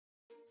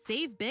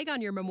Save big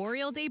on your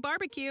Memorial Day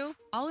barbecue,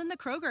 all in the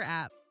Kroger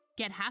app.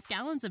 Get half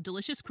gallons of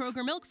delicious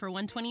Kroger milk for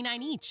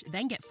 $1.29 each.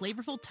 Then get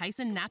flavorful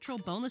Tyson natural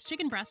boneless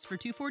chicken breasts for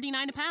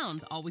 $2.49 a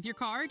pound, all with your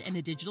card and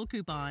a digital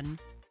coupon.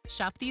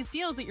 Shop these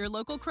deals at your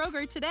local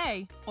Kroger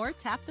today, or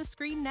tap the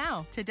screen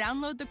now to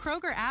download the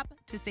Kroger app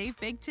to save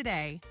big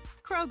today.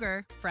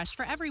 Kroger, fresh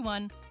for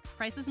everyone.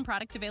 Prices and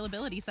product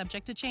availability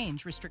subject to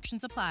change.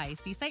 Restrictions apply.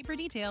 See site for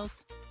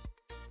details.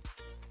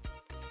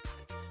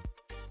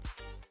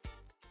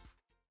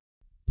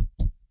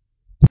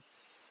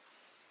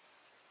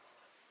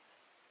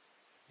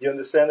 You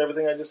understand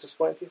everything I just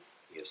explained to you?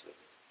 Yes, sir.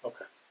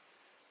 Okay.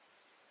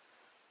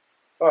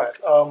 All right.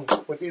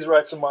 With these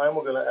rights in mind,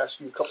 we're going to ask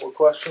you a couple of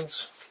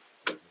questions.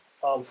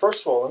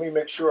 First of all, let me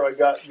make sure I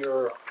got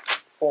your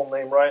full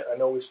name right. I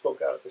know we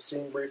spoke out at the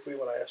scene briefly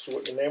when I asked you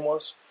what your name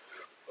was.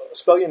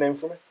 Spell your name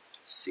for me.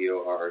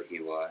 Corey.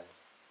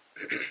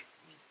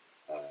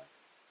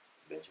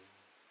 Benjamin? You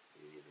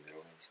need the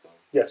middle name spelled?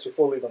 Yes, your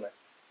full legal name.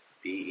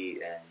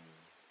 Benjamin.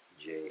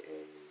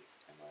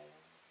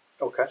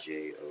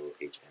 Okay.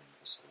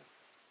 Johnsson.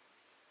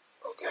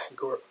 Okay.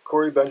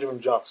 Corey Benjamin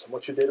Johnson.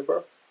 What's your date of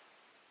birth?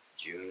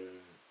 June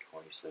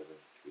 27,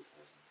 2000.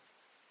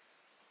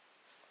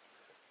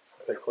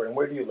 Okay, Corey. And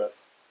where do you live?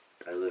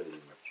 I live in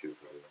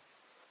Jupiter.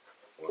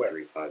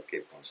 135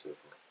 Cape Point Circle.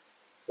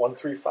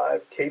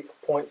 135 Cape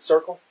Point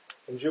Circle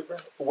in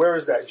Jupiter? Where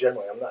is that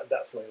generally? I'm not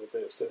that familiar with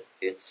the city.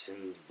 It's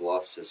in the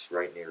bluffs. It's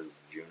right near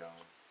Juneau.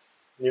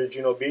 Near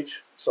Juneau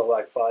Beach? So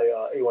like by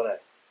A1A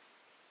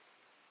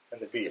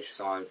and the beach?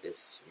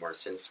 It's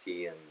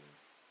Marcinski and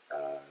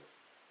I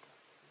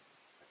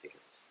think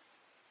it's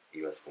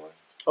US 1.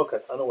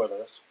 Okay, I know where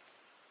that is.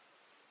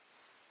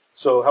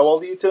 So how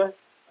old are you today?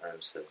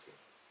 I'm 17.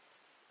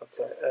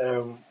 Okay,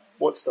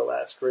 what's the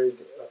last grade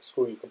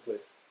school you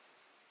completed?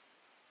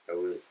 I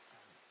was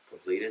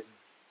completed.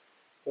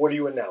 What are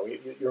you in now?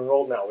 You're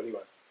enrolled now. What are you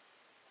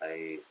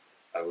in?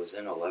 I was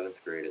in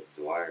 11th grade at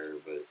Dwyer,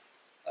 but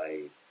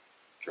I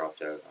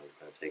dropped out. I was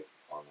going to take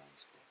online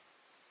school.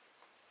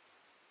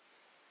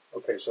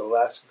 Okay, so the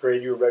last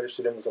grade you were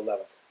registered in was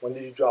 11th. When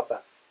did you drop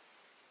out?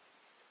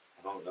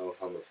 I don't know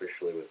if I'm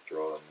officially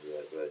withdrawn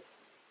yet, but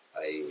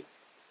I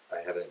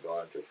haven't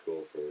gone to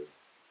school for a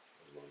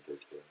month or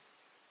two.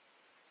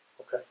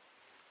 Okay.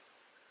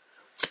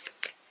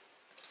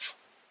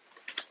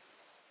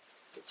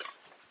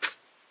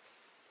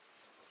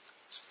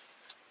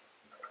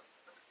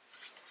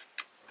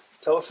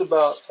 Tell us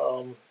about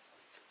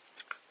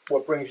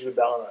what brings you to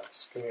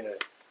BallenIsles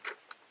community.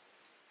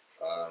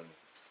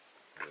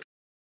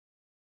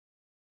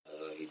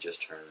 He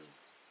just turned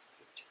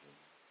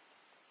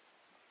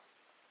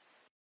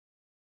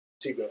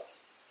 15. He go.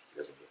 He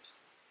doesn't get.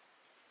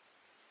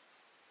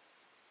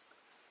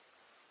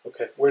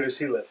 Okay, where does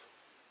he live?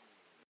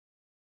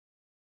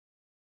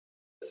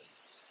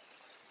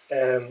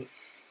 And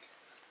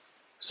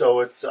so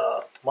it's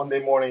Monday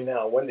morning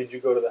now. When did you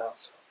go to the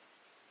house?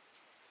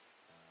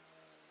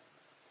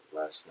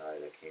 Last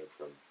night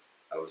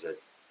I was at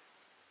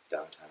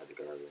downtown at the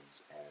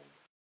Gardens and...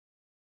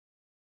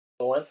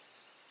 When?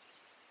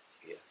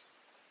 Yes.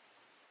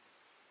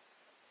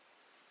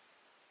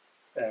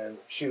 And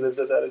she lives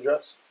at that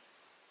address?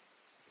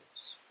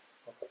 Yes.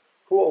 Okay.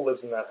 Who all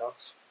lives in that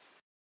house?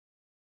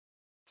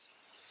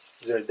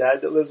 Is there a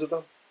dad that lives with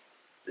them?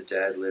 The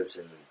dad lives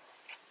in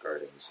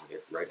Gardens,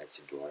 right next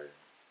to Dwyer.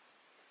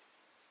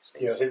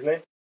 You know his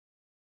name?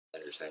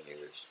 Under 10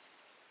 years.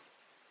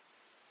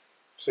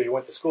 So you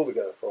went to school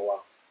together for a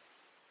while?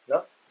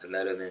 No? I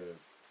met him in...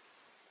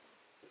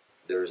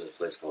 There was a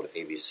place called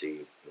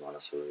ABC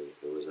Montessori.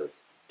 It was a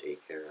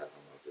daycare. I don't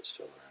know if it's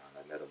still around.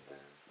 I met him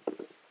there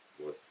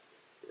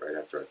right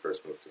after I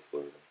first moved to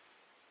Florida.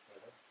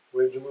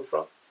 Where did you move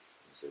from?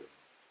 Missouri.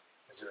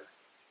 Missouri.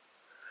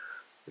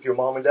 With your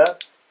mom and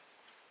dad?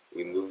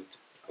 I moved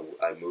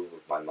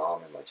with my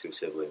mom and my two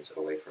siblings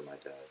away from my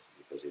dad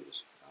because he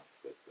was not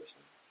a good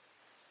person.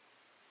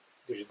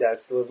 Does your dad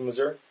still live in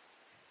Missouri?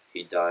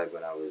 He died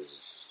when I was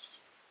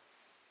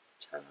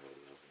 10 or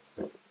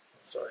 11.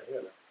 Sorry to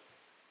hear that.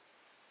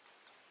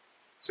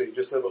 So you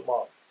just live with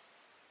mom?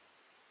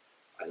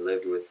 I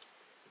lived with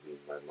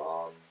my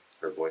mom,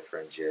 her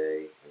boyfriend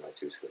Jay, and my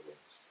two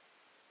siblings.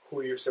 Who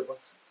are your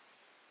siblings?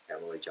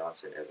 Emily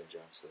Johnson, Evan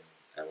Johnson.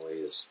 Emily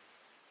is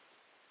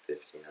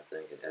 15, I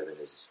think, and Evan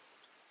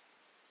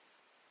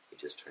he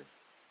just turned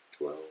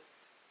 12.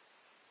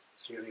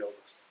 So you're the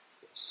oldest?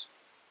 Yes.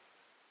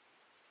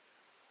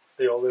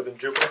 They all live in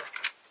Jupiter?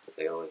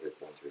 They all live at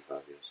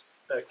 135, yes.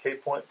 At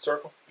Cape Point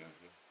Circle?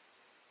 Mm-hmm.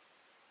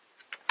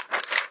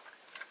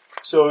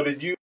 So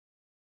did you...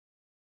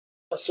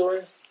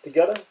 Sorry,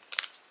 together?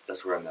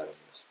 That's where I met him,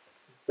 yes.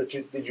 But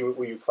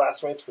were you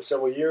classmates for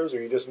several years,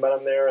 or you just met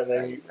him there and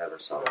then I never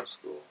saw him at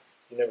school.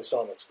 You never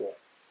saw him at school?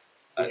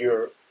 I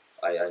knew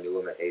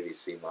him at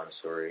ABC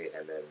Montessori,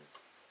 and then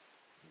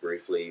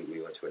briefly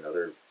we went to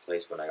another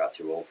place when I got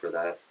too old for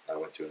that. I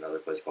went to another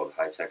place called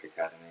High Tech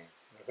Academy.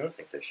 Mm-hmm. I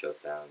think they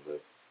shut down,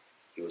 but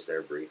he was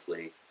there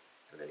briefly,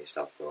 and then he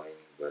stopped going,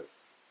 but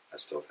I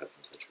still kept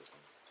in touch with him.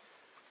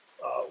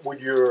 Would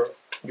your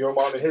your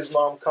mom and his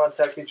mom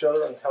contact each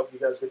other and help you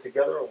guys get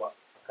together, or what?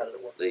 How did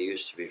it work? They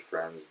used to be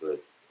friends,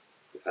 but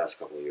the past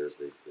couple of years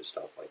they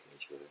stopped liking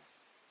each other.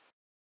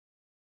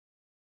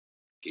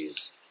 She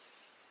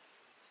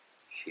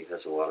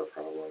has a lot of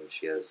problems.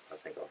 She has, I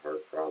think, a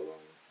heart problem,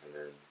 and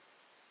then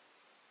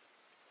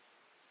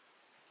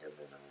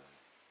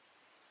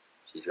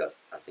she's got,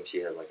 I think she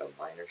had like a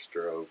minor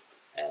stroke,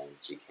 and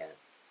she can't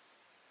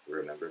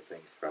remember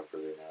things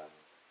properly now,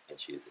 and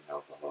she's an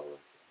alcoholic.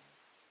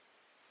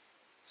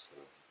 So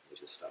we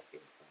just stopped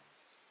being friends.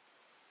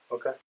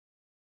 Okay.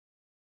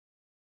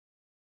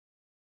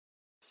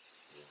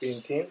 Yes.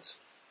 Being teens?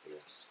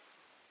 Yes.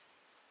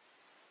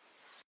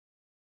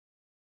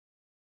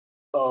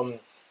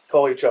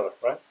 Call each other,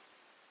 right?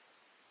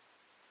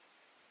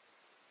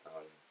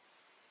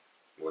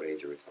 What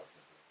age are we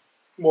talking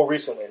about? More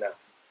recently now.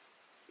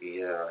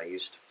 Yeah, I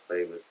used to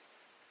play with.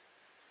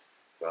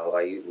 Well,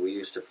 we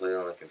used to play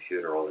on the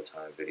computer all the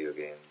time, video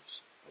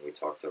games, and we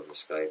talked over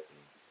Skype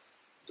and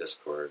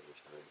Discord,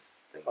 which I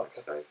think like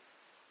Skype.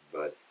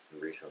 But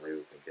recently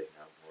we've been getting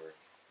out more,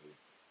 and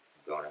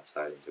going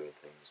outside and doing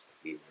things,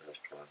 like eating in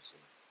restaurants.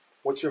 And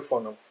What's your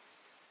phone number?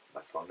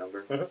 my phone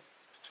number? Mm-hmm.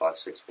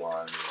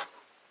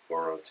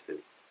 561-402-3702.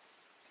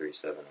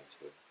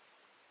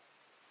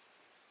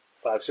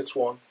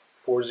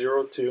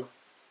 561-402-3702.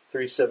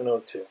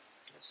 Yes.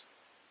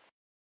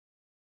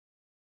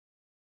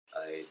 I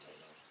don't know.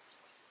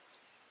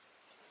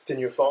 It's in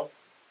your phone?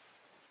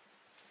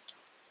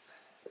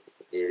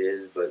 It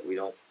is, but we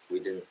don't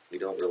really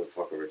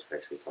talk over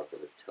text. We talk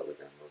over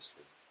Telegram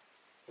mostly.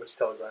 What's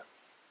Telegram?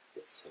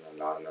 It's an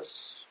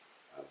anonymous.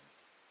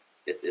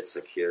 It's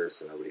secure,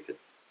 so nobody could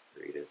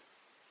read it.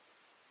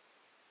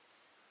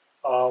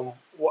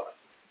 What?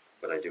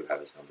 But I do have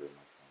his number in my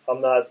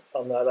phone.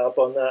 I'm not up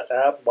on that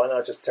app. Why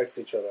not just text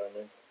each other? I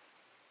mean,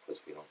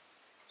 Because we don't.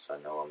 So I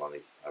know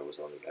I was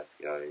on the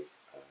FBI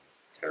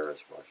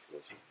terrorist watch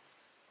list.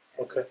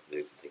 And Okay.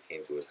 They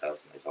came to his house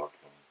and they talked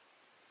to him.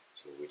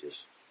 So we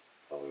just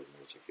followed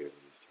no security.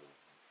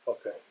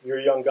 okay. You're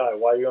a young guy.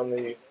 Why are you on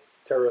the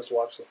terrorist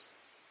watch list?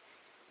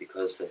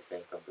 Because they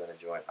think I'm going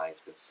to join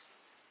ISIS.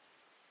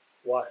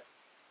 Why?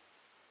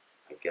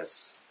 I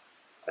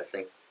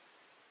think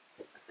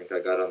I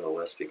got on the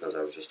list because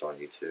I was just on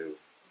YouTube.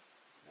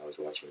 I was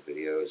watching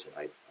videos, and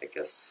I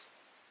guess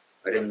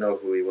I didn't know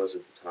who he was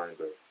at the time,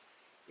 but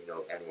you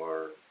know,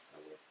 Anwar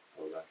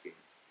al-Awlaki.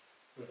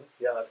 Mm-hmm.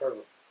 Yeah, I've heard of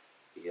him.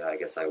 Yeah, I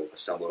guess I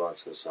stumbled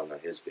onto some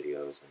of his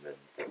videos, and then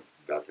it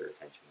got their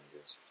attention, I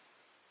guess.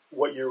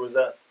 What year was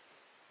that?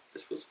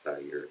 This was about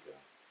a year ago.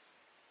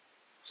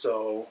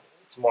 So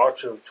it's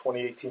March of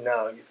 2018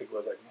 now. You think it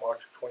was like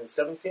March of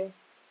 2017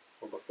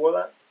 or before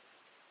that?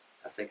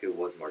 I think it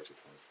was March of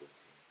 2017.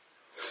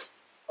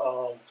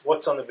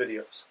 What's on the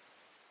videos?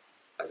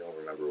 I don't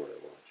remember what I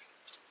watched.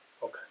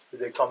 Okay. Did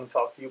they come and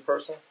talk to you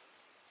personally?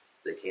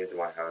 They came to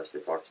my house, they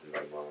talked to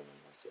my mom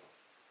and myself.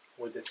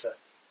 What did they say?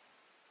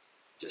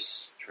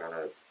 Just trying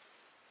to,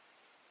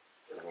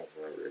 I don't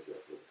remember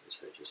exactly what they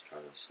said, just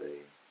trying to say,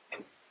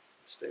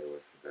 stay away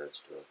from bad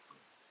stuff.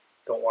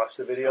 Don't watch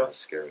the Trying videos? to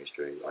scare me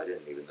straight. I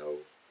didn't even know,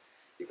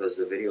 because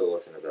the video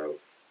wasn't about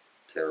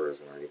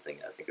terrorism or anything.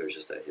 I think it was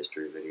just a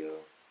history video,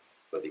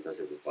 but because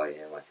it was by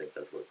him, I think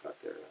that's what got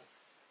their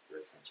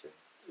attention.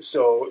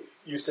 So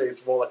you say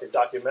it's more like a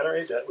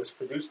documentary that was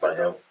produced by I him?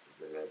 don't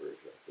remember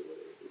exactly what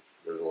it is.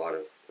 There's a lot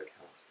of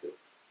accounts that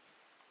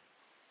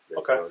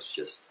Okay. post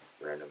just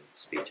random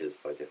speeches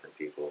by different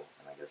people,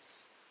 and I guess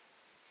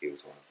he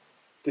was one of them.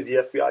 Did the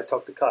FBI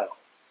talk to Kyle?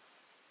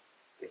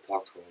 They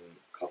talked to him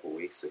a couple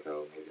weeks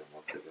ago, maybe a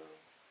month ago.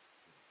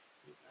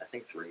 I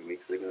think 3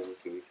 weeks ago,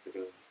 2 weeks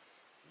ago.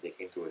 They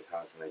came to his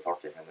house and they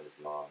talked to him and his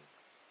mom,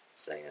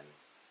 saying,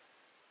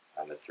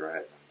 I'm a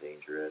threat and I'm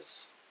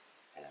dangerous,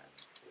 and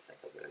they think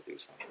I'm going to do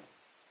something.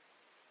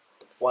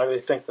 Why do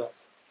they think that?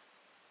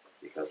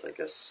 Because I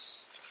guess...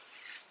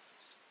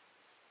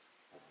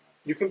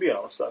 You can be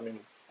honest. I mean,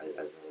 I really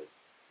don't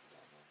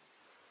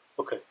know.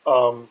 okay.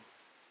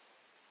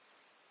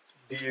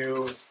 Do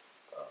you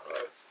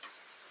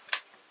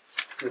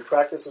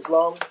practice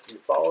Islam? Do you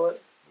follow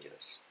it?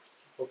 Yes,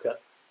 Okay.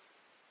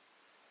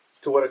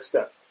 To what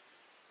extent?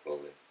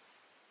 fully.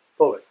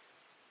 Fully.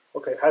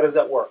 Okay. How does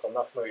that work? I'm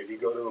not familiar. Do you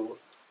go to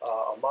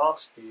a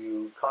mosque? Do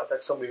you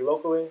contact somebody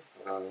locally?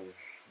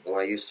 Well,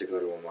 I used to go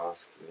to a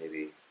mosque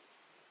maybe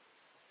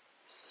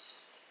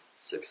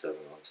 6-7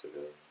 months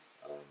ago.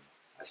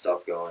 I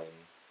stopped going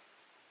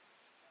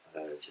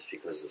just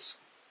because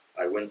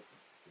I went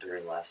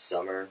during last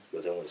summer,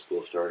 but then when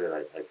school started,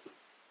 I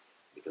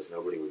because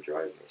nobody would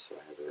drive me, so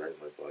I had to ride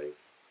my bike.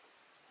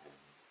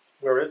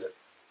 Where is it?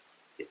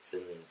 It's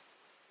in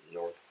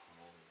North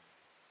Palm,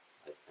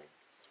 I think.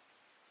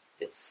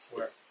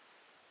 Where? I'm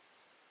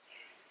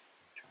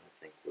trying to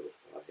think what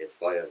it's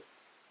by.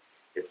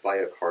 It's by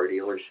a car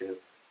dealership,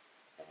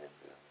 and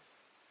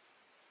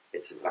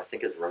I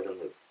think it's right on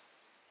the.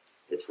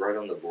 It's right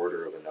on the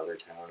border of another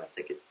town. I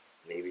think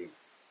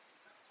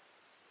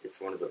it's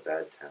one of the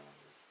bad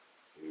towns.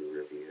 Maybe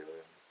Riviera. I'm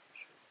not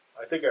sure.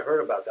 I think I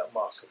heard about that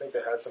mosque. I think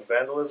they had some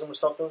vandalism or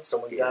something.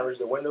 Someone damaged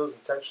the windows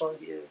intentionally.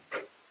 Yeah,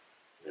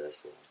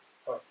 that's the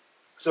one.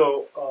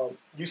 So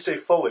you say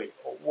fully.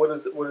 What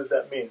does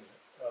that mean?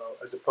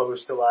 As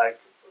opposed to like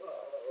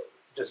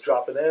just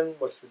dropping in.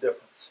 What's the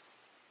difference?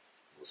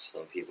 Well,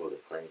 some people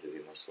that claim to be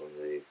Muslim,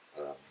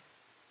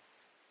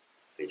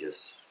 they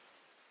just,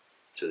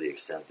 to the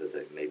extent that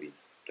they maybe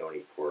don't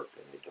eat pork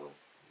and they don't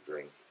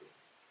drink.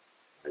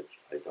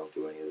 I don't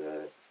do any of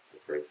that. I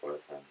pray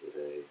 5 times a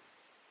day.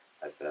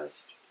 I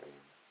fast during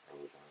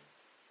Ramadan.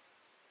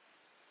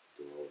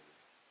 Do all of it.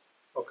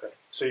 Okay,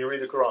 so you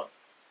read the Quran.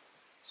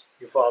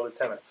 You follow the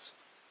tenets.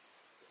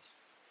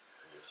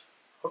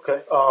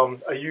 Okay.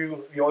 Are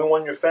you the only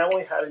one in your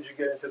family? How did you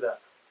get into that?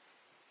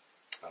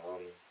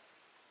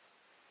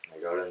 I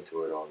got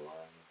into it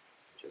online.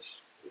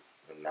 Just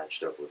it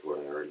matched up with what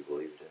I already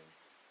believed in.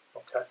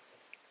 Okay.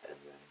 And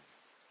then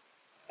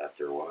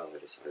after a while, I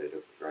decided it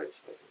was right,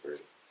 so I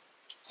converted.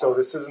 So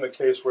this isn't a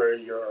case where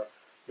your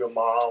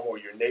mom or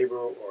your neighbor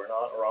or an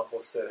aunt or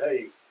uncle said,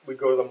 "Hey, we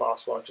go to the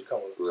mosque. Why don't you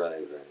come with us?"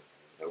 Right.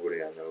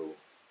 Nobody I know.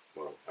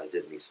 Well, I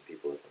did meet some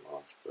people at the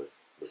mosque, but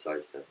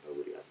besides that,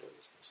 nobody I know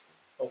was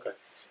Muslim. Okay.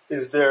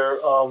 Is there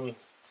a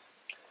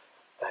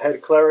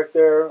head cleric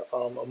there,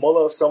 a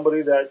mullah,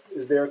 somebody that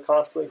is there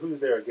constantly? Who's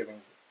there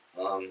giving?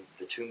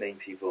 The two main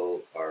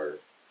people are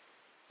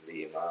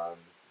the imam,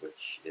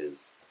 which is,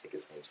 I think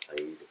his name's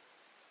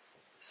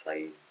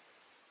Saeed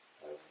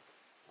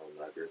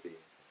al-Maghribi,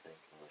 I think,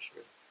 I'm not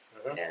sure.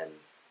 Mm-hmm. And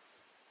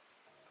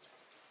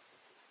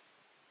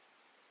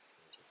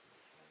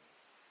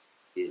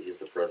he's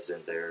the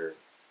president there.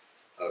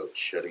 Oh,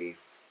 Sharif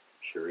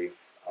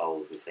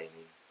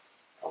al-Husseini,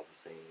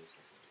 something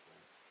like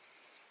that.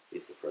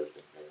 He's the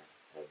president there.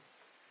 And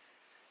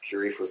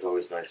Sharif was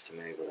always nice to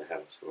me, but I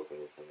haven't spoken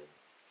with him in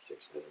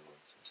 6-7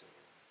 months. And so,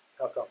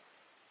 How come?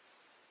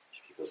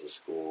 just because of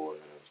school, and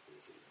then I was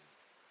busy.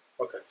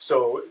 Okay.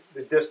 So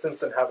the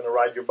distance and having to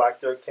ride your bike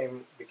there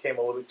became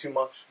a little bit too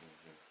much.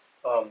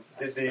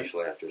 Mm-hmm.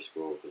 Especially after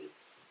school, because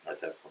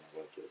at that point I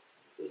went to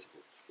physical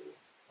school.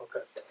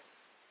 Okay.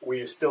 Were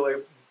you still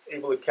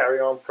able to carry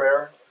on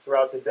prayer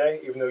throughout the day,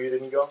 even though you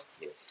didn't go?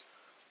 Yes.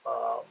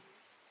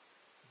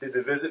 Did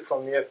the visit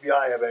from the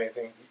FBI have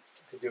anything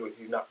to do with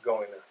you not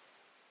going there?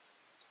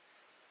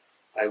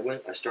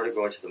 I started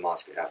going to the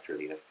mosque after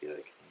the FBI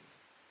came.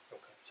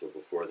 Okay. So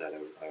before that, I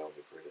only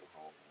prayed at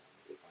home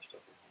and did my stuff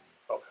at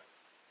home.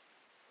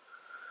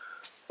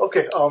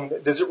 Okay. Okay.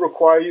 Does it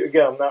require you?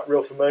 Again, I'm not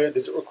real familiar.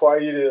 Does it require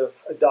you to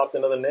adopt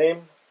another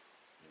name?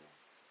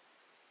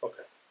 No.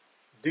 Okay.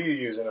 Do you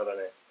use another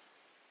name?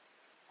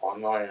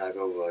 Online, I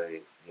go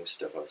by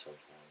Mustafa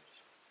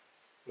sometimes.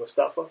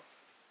 Mustafa?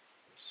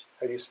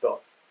 How do you spell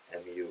it?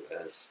 Mustafa.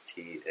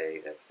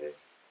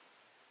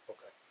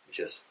 Okay.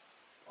 Just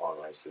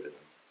online pseudonym.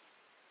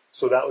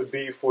 So that would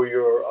be for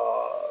your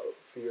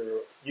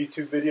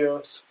YouTube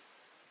videos?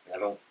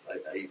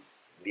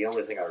 The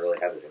only thing I really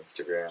have is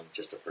Instagram,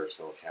 just a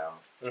personal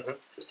account, Mm-hmm.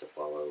 just to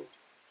follow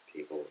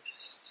people,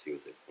 just see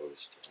what they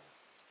post.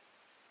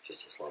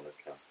 Just Islamic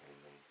accounts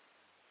mainly.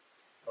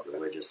 Okay.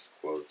 Religious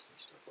quotes and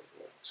stuff like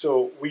that.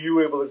 So were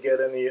you able to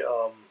get any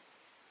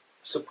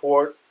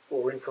support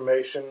or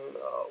information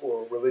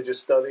or religious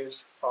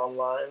studies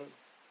online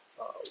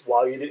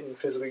while you didn't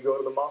physically go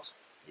to the mosque?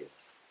 Yes.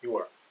 You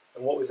were.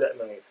 And what was that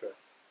money through?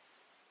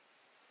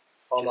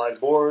 Online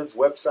boards,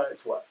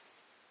 websites, what?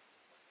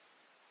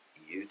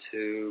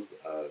 YouTube,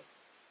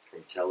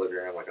 from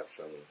Telegram, I got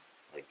some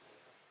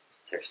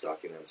text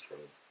documents from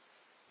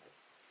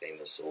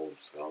famous old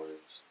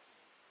scholars.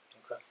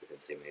 Okay. Ibn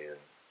Taymiyyah,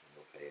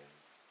 and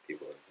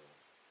people like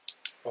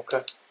that.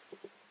 Okay.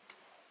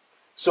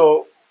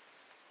 So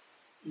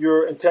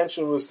your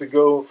intention was to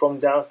go from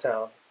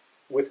downtown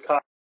with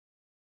Kyle.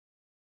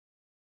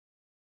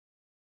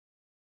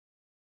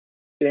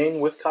 Dane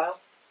with Kyle?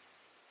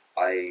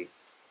 I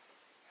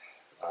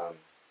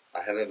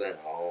haven't been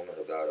home in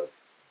about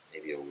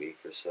maybe a week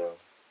or so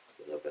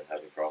because I've been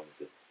having problems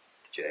with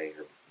Jay,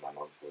 my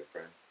mom's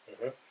boyfriend.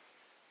 Mm-hmm.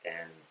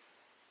 And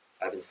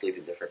I've been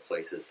sleeping different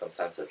places.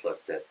 Sometimes I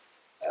slept at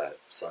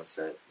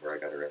Sunset where I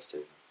got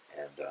arrested,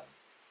 and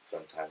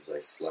sometimes I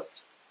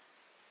slept.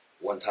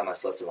 One time I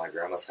slept at my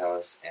grandma's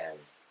house, and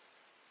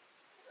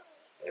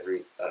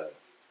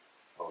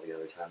all the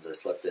other times I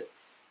slept at.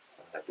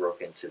 I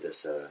broke into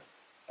this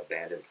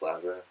abandoned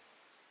plaza,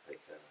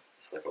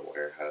 it's like a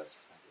warehouse.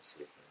 I was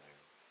sleeping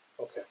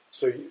there. Okay.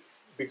 So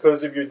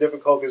because of your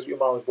difficulties with your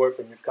mom's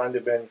boyfriend, you've kind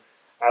of been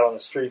out on the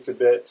streets a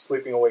bit,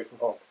 sleeping away from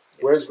home.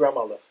 Yes. Where does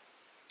Grandma live?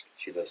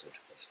 She lives in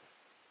Toronto.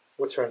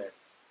 What's her name?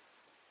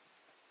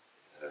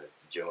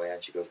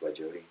 Joanne. She goes by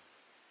Jody.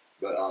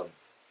 But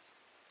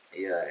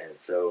yeah. And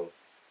so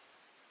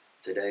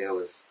today I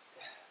was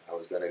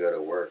gonna go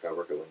to work. I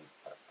worked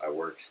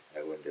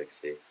at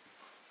Winn-Dixie,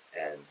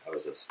 and I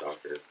was a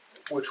stalker.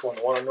 Which one?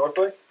 The one on North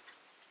Lake?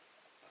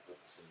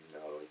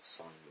 No, it's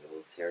on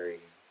Military.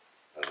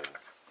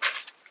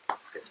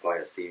 It's by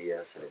a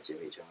CVS and a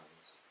Jimmy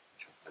John's.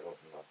 I'm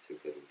not too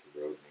good with the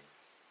road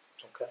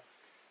names. Okay.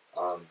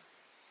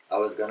 I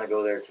was gonna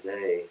go there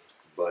today,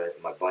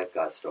 but my bike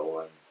got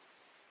stolen,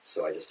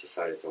 so I just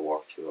decided to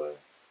walk to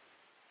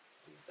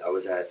I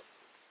was at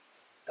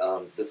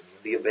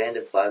the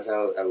abandoned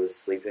plaza I was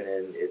sleeping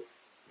in.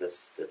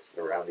 That's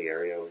around the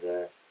area I was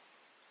at.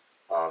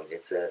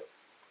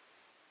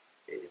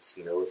 It's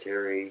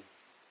military.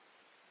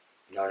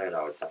 No,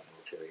 it's not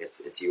military.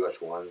 It's US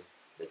 1.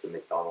 It's a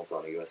McDonald's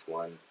on a US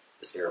 1.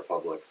 It's near a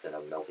Publix and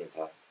a melting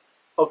pot.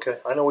 Okay,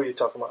 I know what you're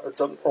talking about.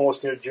 It's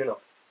almost near Juneau.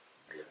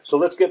 Yeah. So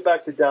let's get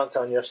back to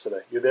downtown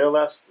yesterday. You're there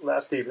last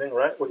evening,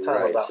 right? What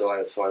time right, about?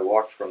 So I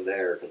walked from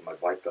there because my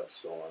bike got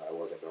stolen. I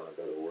wasn't going to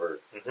go to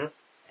work. Mm-hmm.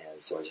 And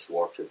so I just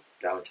walked to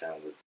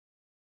downtown with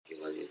He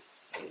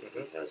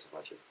has a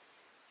bunch of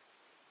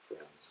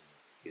friends.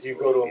 Do you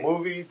go to a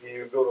movie? Do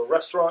you go to a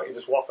restaurant? You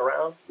just walk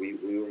around? We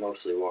were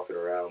mostly walking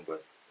around,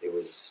 but it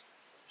was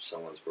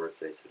someone's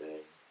birthday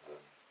today.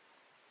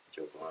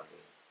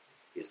 Jovanni.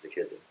 He's the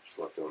kid that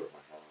slept over at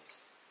my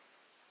house.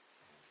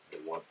 The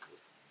one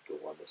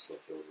that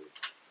slept over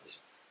is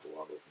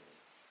along with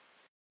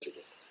me.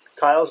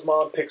 Kyle's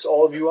mom picks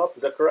all of you up.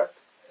 Is that correct?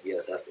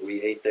 Yes,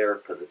 we ate there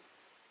because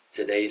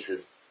today was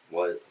his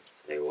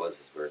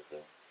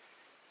birthday.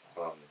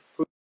 What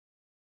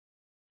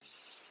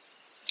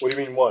do you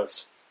mean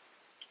was?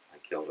 I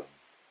killed him.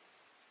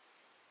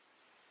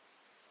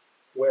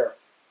 Where?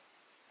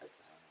 At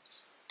the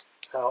house.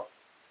 How?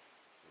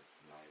 With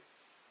a knife.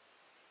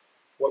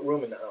 What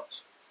room in the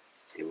house?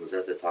 It was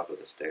at the top of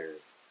the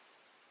stairs.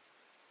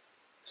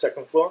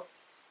 Second floor?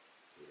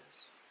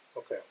 Yes.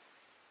 Okay.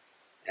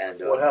 And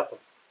what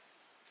happened?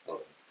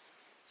 Oh,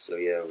 so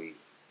yeah,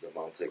 the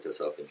mom picked us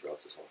up and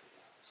dropped us off at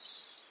the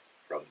house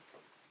from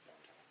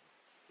downtown.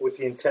 With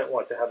the intent,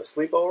 what, to have a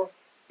sleepover?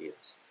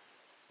 Yes.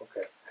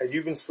 Okay. Had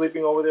you been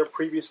sleeping over there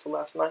previous to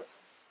last night?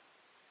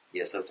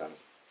 Yes, I've done it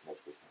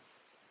multiple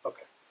times.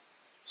 Okay.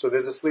 So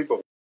there's a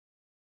sleepover.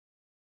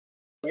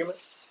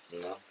 Argument?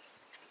 No.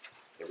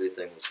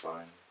 Everything was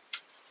fine.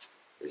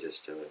 They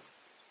just,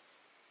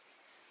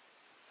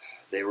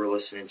 they were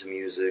listening to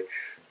music,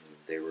 and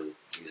they were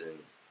using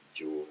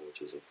Juul,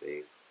 which is a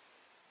vape,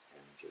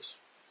 and just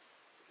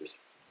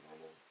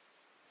normal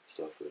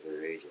stuff for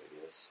their age,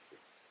 I guess.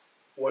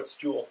 What's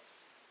Juul?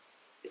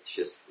 It's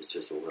just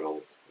a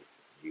little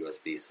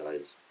USB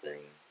sized thing.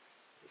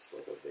 It's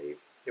like a vape.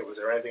 Yeah, was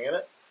there anything in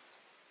it?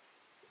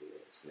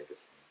 Yeah, it's nicotine.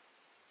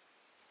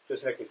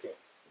 Just nicotine.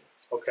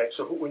 Okay,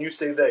 so when you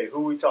say they,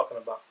 who are we talking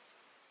about?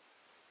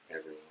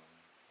 Everyone.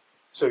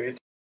 So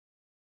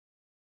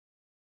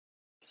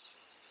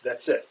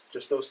that's it,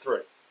 just those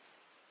three.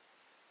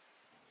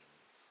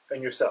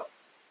 And yourself.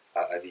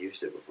 I've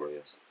used it before,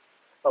 yes.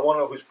 I want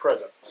to know who's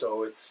present.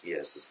 So it's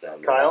Yes, it's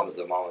them. Kyle?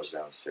 The mom was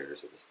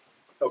downstairs at this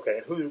point. okay.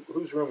 And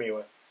whose room are you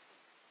in?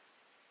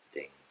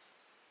 Dane's.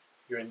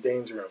 You're in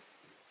Dane's room.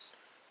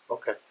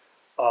 Okay.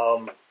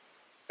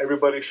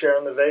 Everybody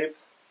sharing the vape,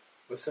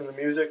 listen to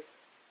music.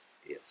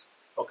 Yes.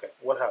 Okay.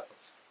 What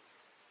happens?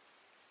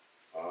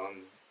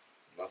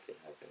 Nothing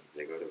happens.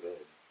 They go to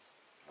bed.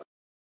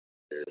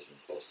 Upstairs and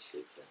falls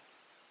asleep there.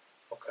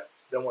 Okay.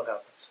 Then what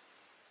happens?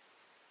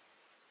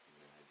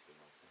 And then I do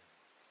my thing.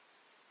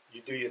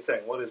 You do your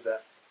thing. What is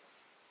that?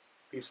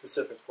 Be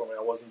specific for me.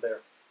 I wasn't there.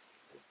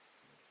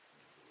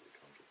 Really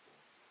comfortable.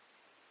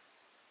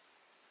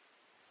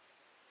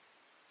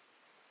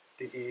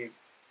 Did he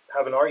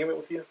have an argument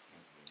with you?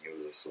 He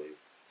was asleep.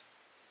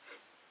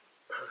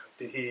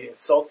 Did he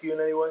insult you in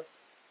any way?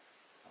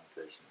 Not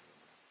personally.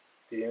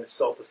 Did he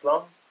insult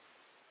Islam?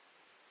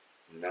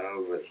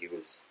 No, but he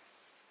was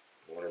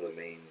one of the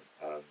main,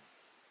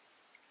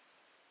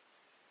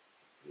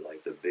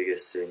 like the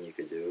biggest sin you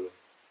could do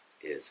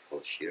is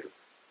called shirk,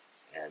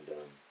 and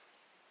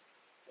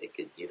it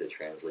could either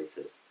translate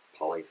to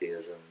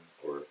polytheism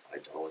or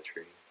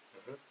idolatry,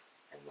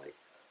 and like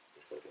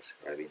it's like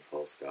ascribing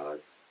false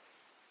gods.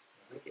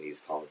 Like, and he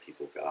was calling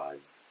people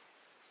gods.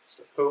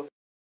 Stuff. Who?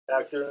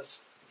 Actors?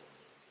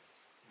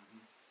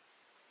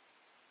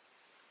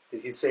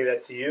 Did he say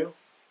that to you?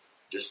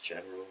 Just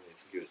general. I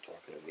think he was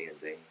talking to me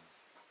and Dane.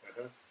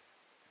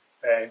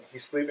 And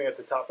he's sleeping at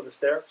the top of the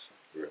stairs?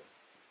 Yeah.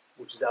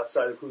 Which is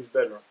outside of whose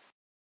bedroom?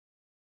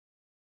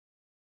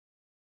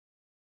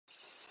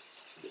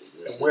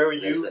 And where are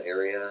you? There's the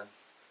area,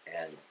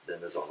 and then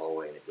there's a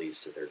hallway, and it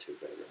leads to their two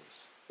bedrooms.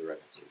 They're right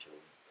next to each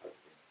other.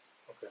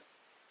 Okay.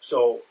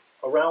 So,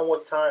 around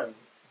what time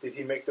did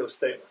he make those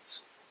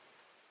statements?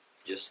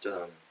 Just,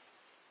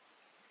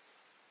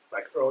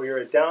 like earlier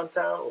at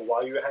downtown, or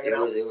while you were hanging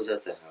out? It was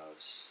at the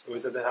house. It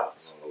was at the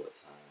house. I don't know what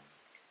time.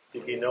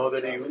 Did he know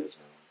that he was?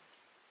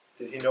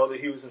 Did he know that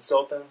he was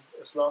insulting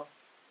Islam?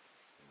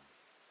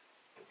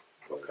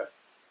 Okay.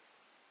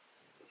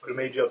 What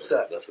made you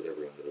upset? That's what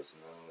everyone does.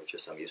 No, it's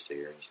just I'm used to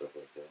hearing stuff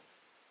like that.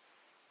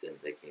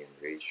 Didn't make me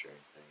enraged or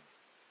anything.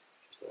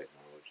 Just I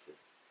acknowledged it.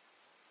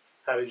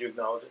 How did you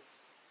acknowledge it?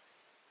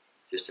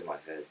 Just in my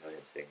head, I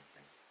didn't say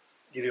anything.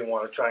 You didn't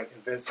want to try and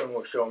convince him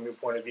or show him your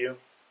point of view?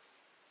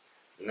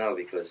 No,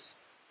 because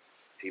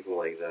people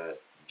like that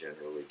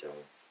generally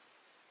don't.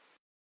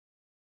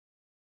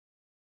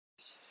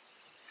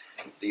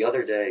 The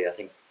other day, I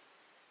think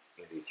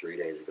maybe 3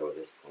 days ago at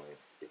this point,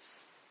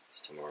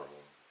 It's tomorrow.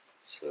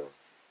 So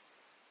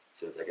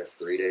I guess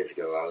 3 days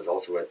ago, I was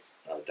also at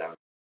down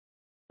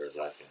there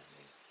laughing at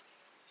me.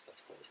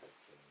 That's what was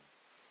happening.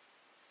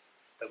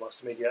 That must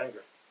have made you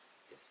angry.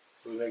 Yes.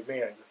 It would make me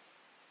angry.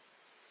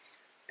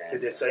 And,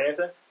 Did they say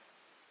anything?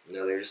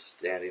 No, they're just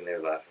standing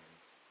there laughing.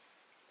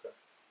 Okay.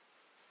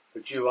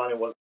 But Giovanni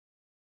was.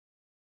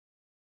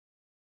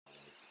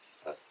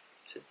 Up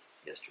to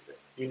yesterday.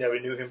 You never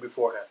knew him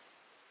beforehand?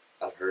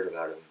 I've heard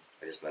about him.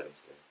 I just met him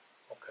today.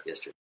 Okay.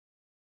 Yesterday.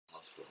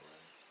 Hospital,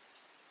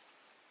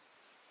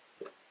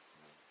 right?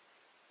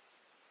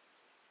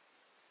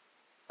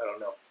 I don't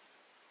know.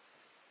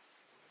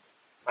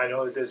 I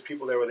know that there's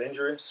people there with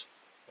injuries.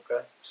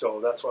 Okay, so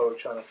that's why we're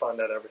trying to find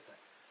out everything.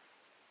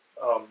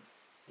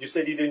 You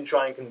said you didn't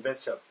try and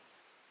convince him.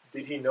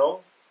 Did he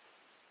know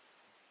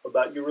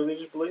about your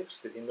religious beliefs?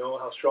 Did he know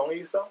how strongly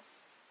you felt?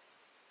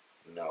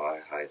 No, I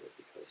hide it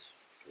because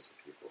of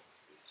people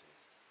these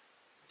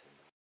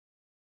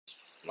days.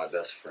 My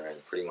best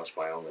friend, pretty much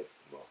my only,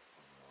 well,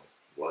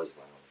 was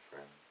my only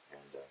friend,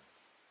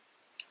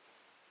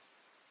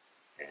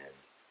 and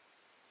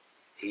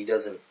he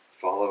doesn't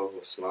follow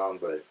Islam,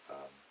 but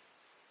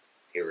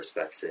he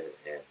respects it,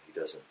 and he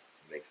doesn't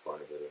make fun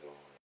of it at all.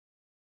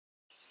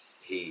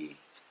 He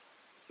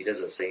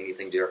doesn't say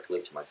anything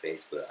directly to my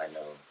face, but I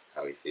know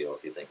how he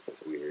feels. He thinks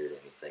it's weird,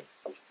 and he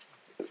thinks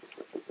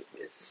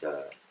it's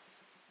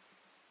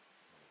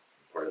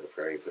part of the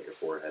prayer. You put your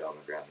forehead on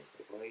the ground. He's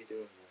like, "Why are you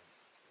doing that?"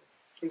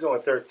 He's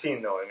only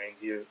 13, though. I mean,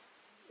 you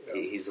know.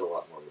 He's a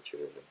lot more mature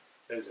than.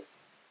 Is it?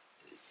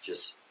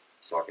 Just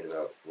talking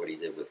about what he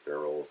did with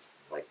girls,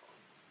 like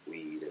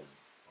weed and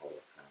all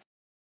that kind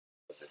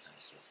of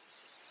stuff.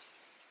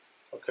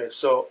 Okay,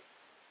 so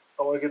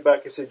I want to get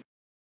back. I said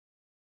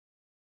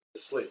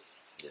you sleep.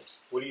 Yes.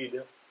 What do you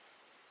do?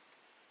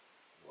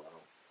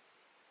 Well,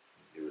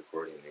 you're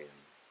recording me, and I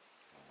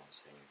don't want to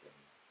say anything.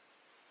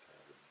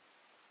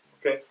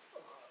 Okay.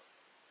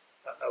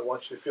 I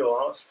want you to feel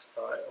honest.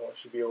 All right. I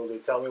want you to be able to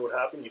tell me what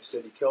happened. You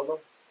said you killed him.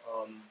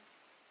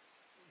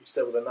 You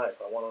said with a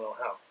knife. I want to know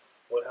how.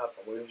 What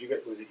happened? Where did you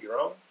get? Was it your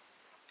own?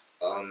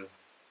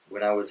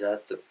 When I was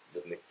at the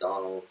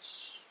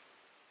McDonald's,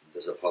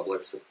 there's a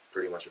Publix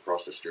pretty much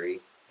across the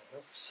street.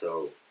 Mm-hmm.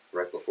 So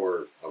right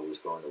before I was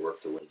going to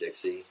work to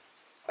Winn-Dixie,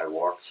 I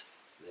walked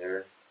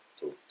there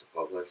to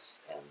Publix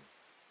and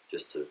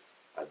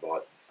I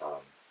bought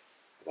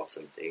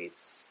some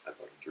dates, I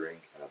bought a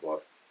drink, and I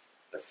bought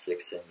a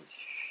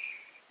 6-inch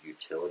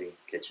utility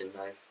kitchen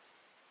knife,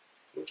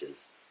 which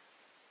is.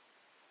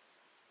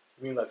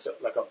 You mean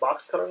like a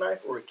box cutter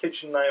knife or a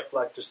kitchen knife,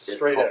 like just a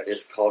straight edge?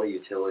 It's called a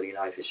utility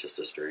knife. It's just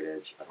a straight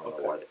edge. I don't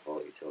know why they call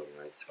it utility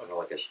knife. It's kind of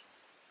like a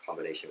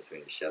combination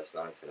between a chef's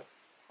knife and a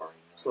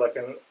carving knife. So like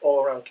an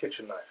all-around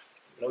kitchen knife.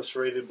 No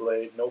serrated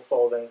blade, no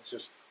folding, it's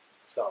just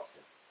solid.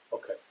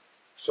 Okay.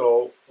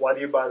 So why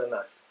do you buy the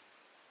knife?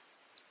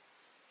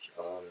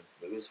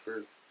 It was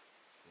for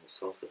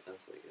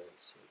self-defense, I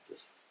guess.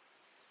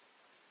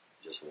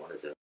 Just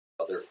wanted to.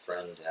 Other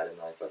friend had a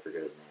knife. I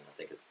forget his name. I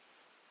think it's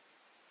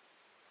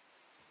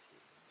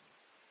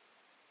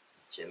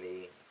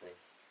Jimmy, I think.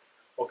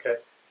 Okay.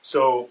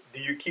 So do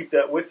you keep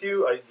that with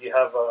you? Do you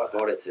have I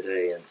bought it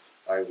today, and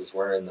I was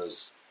wearing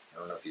those. I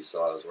don't know if you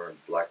saw. I was wearing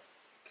black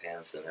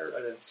pants, and they're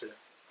I didn't see it.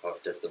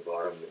 puffed at the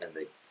bottom, and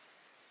they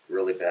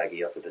really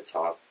baggy up at the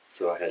top.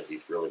 So I had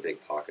these really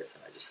big pockets,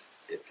 and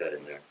it fit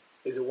in there.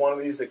 Is it one of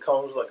these that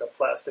comes like a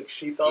plastic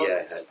sheath on Yeah,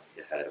 it?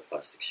 it had a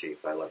plastic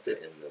sheath. I left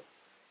it in the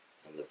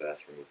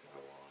bathroom with my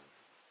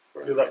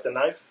wallet. You left the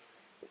knife?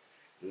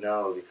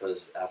 No,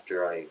 because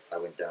after I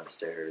went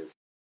downstairs,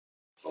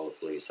 called the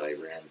police, I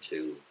ran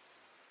to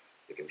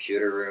the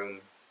computer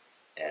room,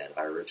 and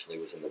I originally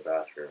was in the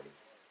bathroom,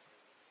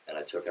 and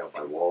I took out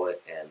my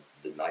wallet and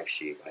the knife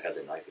sheath. I had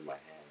the knife in my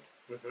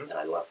hand, and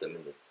I left them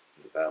in the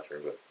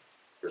bathroom, but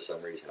for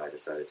some reason I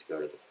decided to go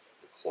to the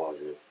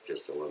closet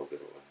just a little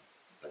bit away.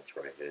 That's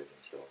where I hid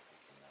until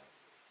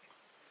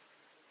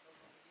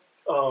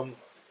I came out.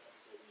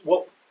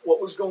 What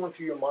was going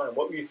through your mind?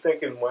 What were you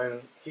thinking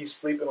when he's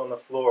sleeping on the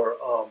floor?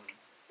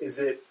 Is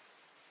it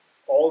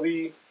all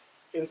the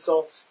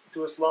insults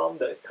to Islam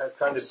that have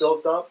kind of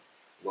built up?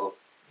 Well,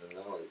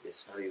 no,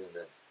 it's not even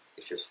that.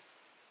 It's just,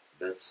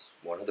 that's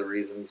one of the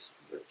reasons,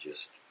 but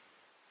just,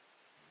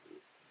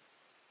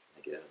 I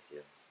guess,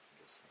 yeah.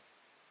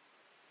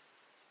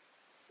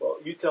 Well,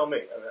 you tell me.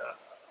 I mean,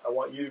 I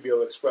want you to be able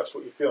to express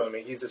what you're feeling. I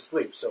mean, he's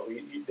asleep, so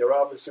there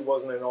obviously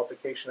wasn't an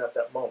altercation at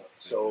that moment.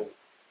 So,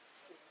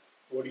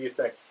 what do you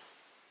think?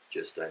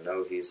 Just, I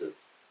know he's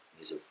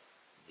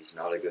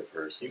not a good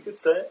person. You could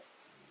say it.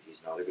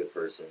 He's not a good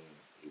person.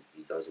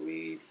 He does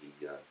weed. He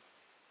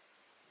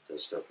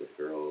does stuff with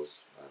girls,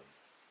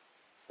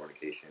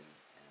 fornication,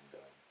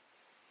 and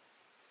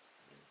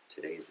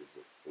today's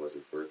was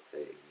his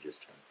birthday. He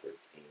just turned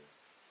 13,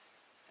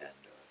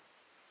 and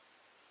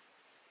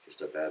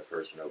just a bad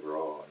person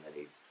overall. And then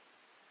he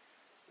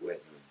went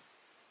and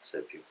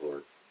said people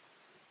or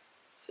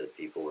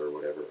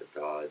whatever are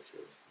gods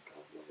or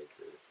godlike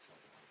or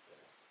something like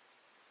that.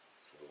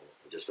 So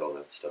just all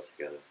that stuff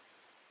together.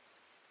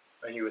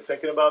 And you were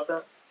thinking about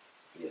that?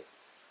 Yeah.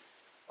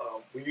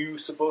 Were you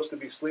supposed to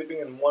be sleeping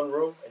in one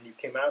room and you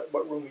came out?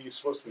 What room were you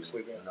supposed to be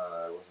sleeping in? No,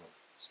 I wasn't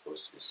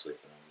supposed to be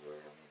sleeping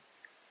anywhere. I mean,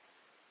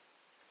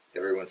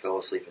 everyone fell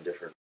asleep in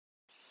different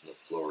the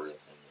floor and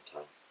the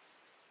top.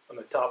 On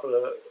the top of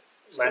the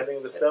landing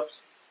of the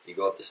steps? You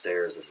go up the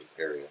stairs, there's an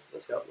area.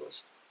 That's what it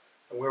was.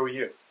 And where were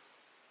you?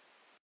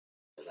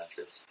 The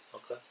mattress.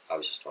 Okay. I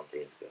was just on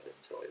Dane's bed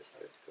until I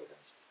decided to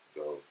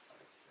go down.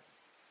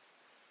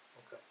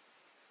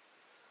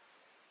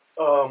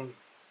 Okay.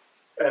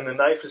 And the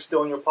knife is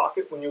still in your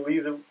pocket when you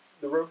leave the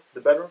room,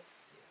 the bedroom?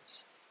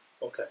 Yes.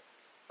 Okay.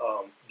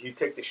 Do you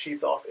take the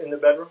sheath off in the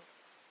bedroom?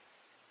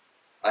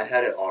 I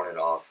had it on and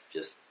off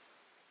just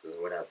because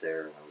I went out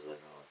there and I was like,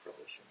 oh, I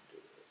probably shouldn't do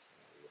this.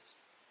 And I was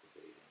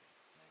debating.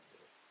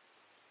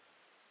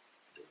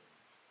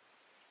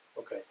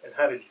 Okay. And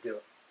how did you do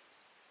it?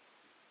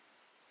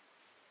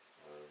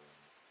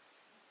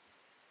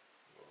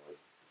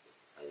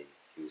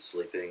 He was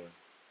sleeping,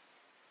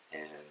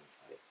 and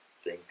I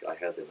think I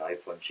had the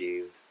knife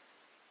unsheathed,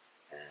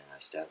 and I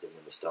stabbed him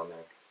in the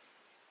stomach,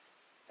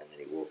 and then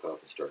he woke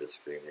up and started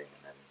screaming,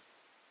 and then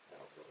I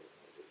don't really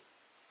know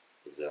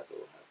exactly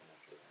what happened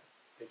after that.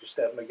 Did you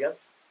stab him again?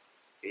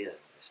 Yeah,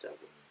 I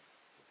stabbed him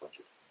a bunch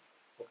of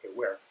times. Okay,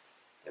 where?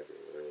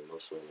 Everywhere,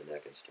 mostly in the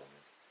neck and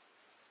stomach.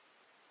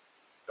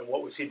 And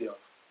what was he doing?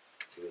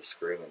 He was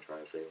screaming,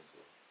 trying to save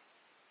himself.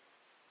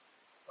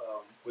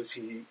 Was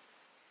he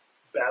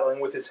battling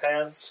with his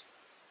hands?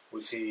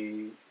 Was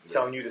he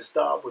telling you to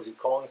stop? Was he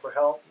calling for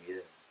help?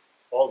 Yeah.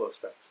 All those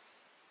things.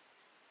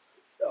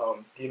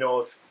 Do you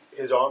know if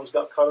his arms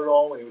got cut at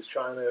all when he was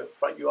trying to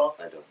fight you off?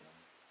 I don't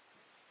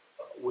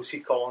know. Was he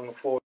calling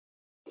for...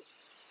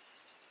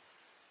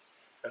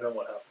 And then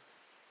what happened?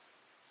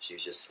 She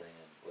was just saying,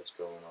 what's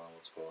going on,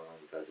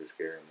 you guys are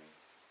scaring me.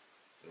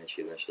 And then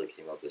she eventually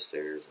came up the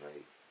stairs, and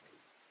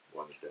I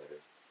lunged at her.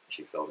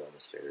 She fell down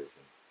the stairs,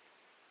 and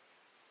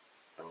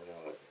I don't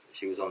know,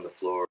 she was on the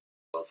floor,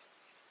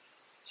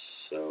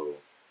 so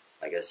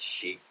I guess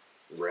she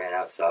ran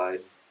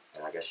outside,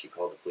 and I guess she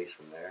called the police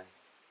from there.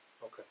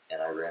 Okay.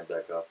 And I ran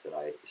back up, and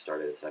I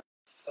started attacking.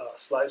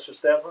 Slice or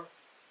stab her?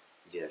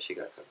 Yeah, she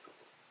got cut a couple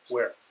times.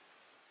 Where?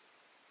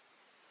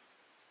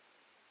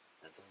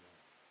 I don't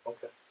know.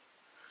 Okay.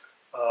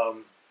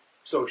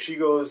 So she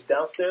goes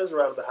downstairs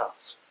or out of the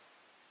house?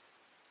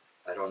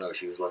 I don't know.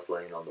 She was left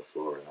laying on the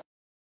floor, and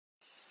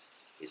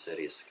he said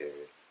he's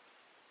scared.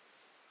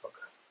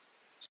 Okay.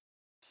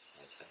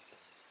 I attacked him.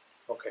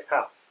 Okay,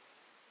 how?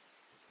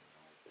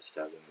 I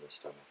stabbed him in the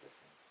stomach, I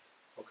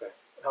think. Okay.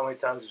 How many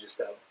times did you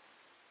stab him?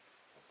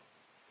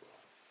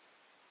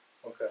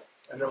 Okay.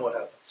 And then what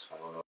happens? I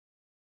don't know.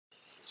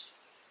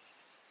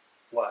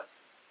 Why?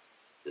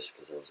 Just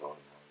because I was on him.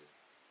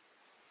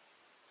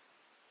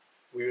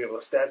 Were you able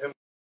to stab him?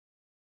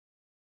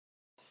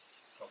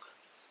 Okay.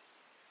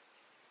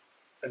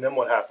 And then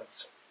what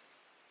happens?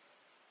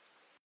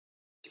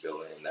 To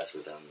go in and mess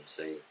with them and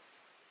say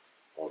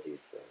all these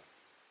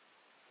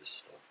this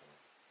stuff.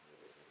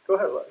 Go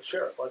ahead,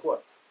 share it. Like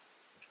what?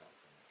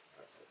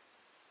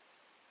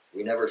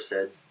 We never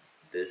said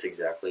this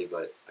exactly,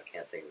 but I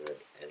can't think of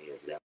any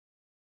example.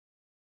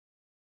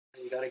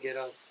 You gotta get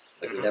up.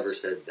 Like, we never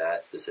said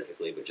that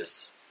specifically, but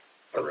just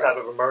some type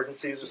of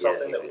emergencies or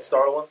something that would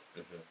startle him?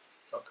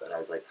 Mm-hmm. Okay. And I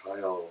was like,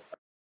 Kyle,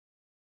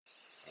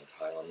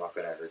 I'm not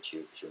gonna hurt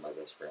you because you're my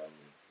best friend,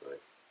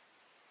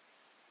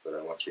 but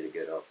I want you to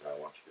get up, and I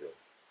want you to, I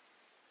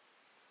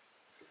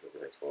forget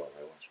what I told him,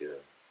 I want you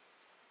to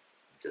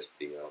just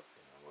be up,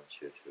 and I want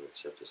you to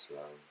accept Islam,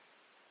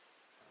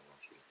 I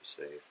want you to be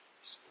safe,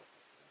 stuff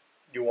like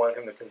that. You want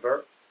him to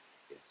convert?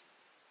 Yes.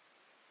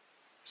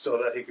 So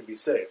that he could be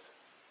saved?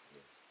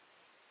 Yes.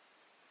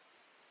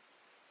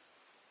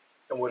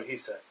 And what did he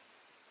say?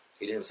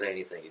 He didn't say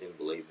anything, he didn't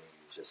believe me,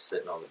 he was just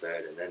sitting on the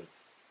bed, and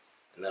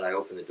then I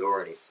opened the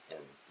door, and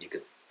you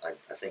could, I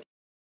think,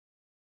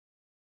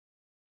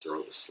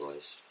 throat was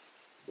sliced,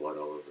 blood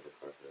all over the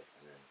carpet,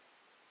 and then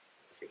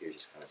I think he was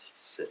just kind of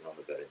sitting on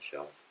the bed in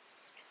shock.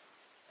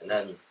 And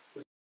then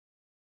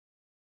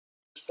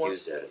he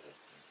was dead at that point.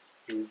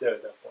 He was dead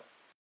at that point.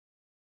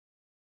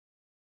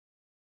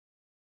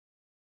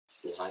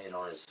 Lying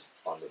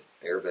on the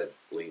airbed,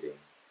 bleeding.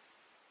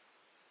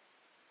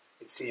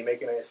 You see,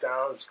 making any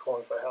sounds,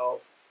 calling for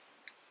help?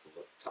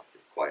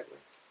 Talking quietly.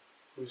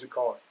 Who's he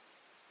calling?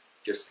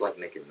 Just like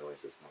making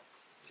noises, not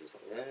just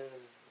like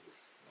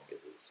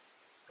noises.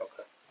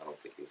 Okay. I don't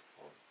think he was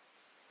calling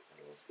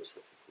anyone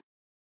specifically.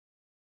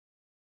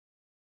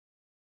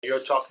 You're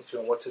talking to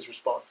him. What's his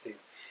response to you?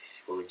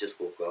 Well, he just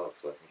woke up,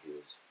 so I think he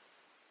was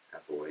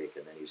half awake,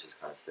 and then he was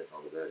just kind of sitting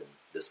on the bed in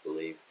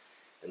disbelief.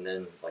 And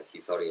then, like, he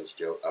thought I was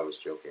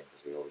joking,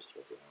 because we always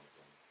joke around with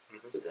him.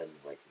 Mm-hmm. But then,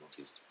 like, once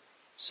he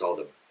saw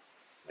them,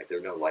 like, there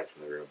were no lights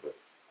in the room, but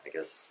I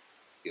guess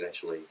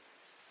eventually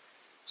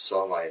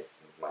saw my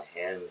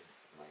hands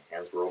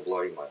were all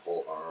bloody, my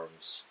whole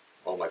arms,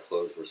 all my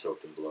clothes were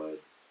soaked in blood,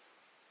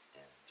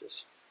 and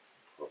just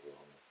trouble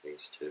on my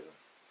face too.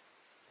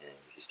 And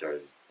he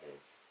started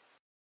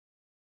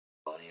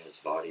finding his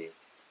body,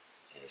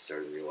 and he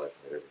started realizing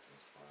that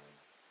everything's fine.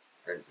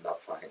 or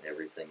not fine,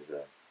 everything's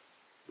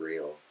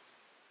real.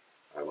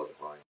 I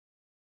wasn't lying.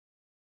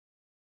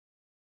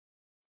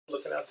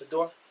 Looking out the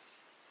door?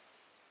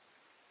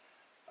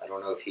 I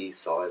don't know if he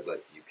saw it,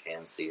 but you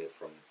can see it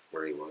from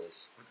where he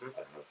was. Mm-hmm.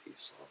 I don't know if you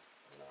saw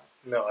it or not.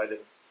 No, I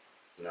didn't.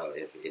 No,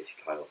 if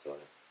Kyle saw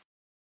it.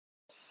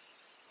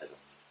 I don't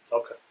know.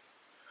 Okay.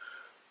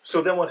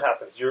 So then what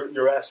happens?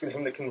 You're asking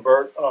him to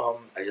convert. I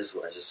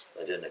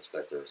didn't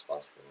expect a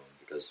response from him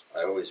because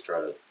I always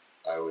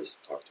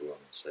talk to him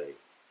and say,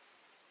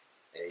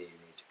 hey, you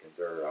need to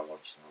convert. I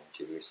want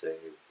you to be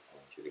saved. I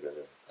want you to go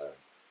to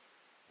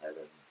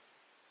heaven,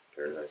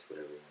 paradise,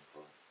 whatever you want to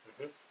call it.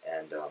 Mm-hmm.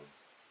 And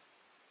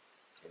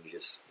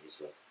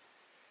he's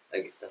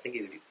like, I think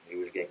he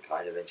was getting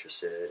kind of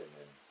interested, and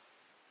then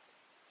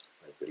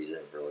but he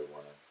didn't really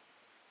want to.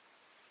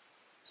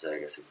 So I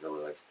guess he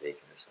really likes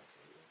bacon or something.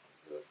 He didn't want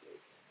to go with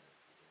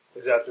bacon.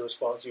 Is that the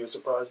response you were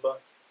surprised by?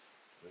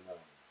 No,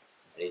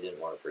 and he didn't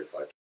want to free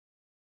fight.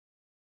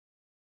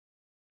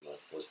 That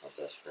was my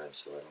best friend,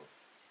 so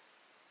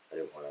I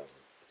didn't want to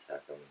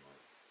attack him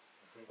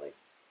like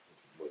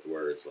with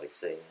words, like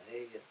saying,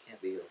 "Hey, I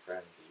can't be your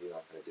friend because you're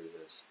not going to do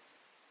this."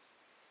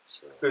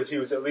 So Because he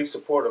was at least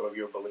supportive of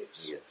your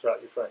beliefs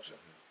throughout your friendship.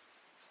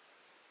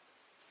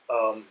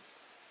 Mm-hmm.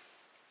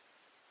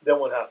 Then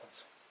what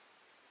happens?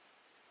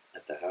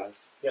 At the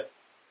house? Yeah.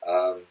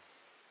 I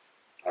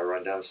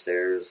run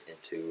downstairs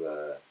into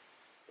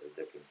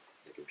the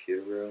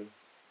computer room,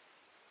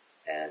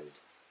 and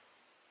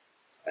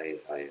I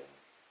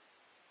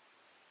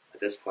at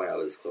this point I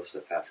was close to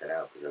passing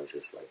out because I was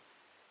just like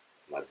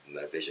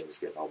my vision was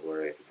getting all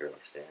blurry. I could barely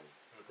stand,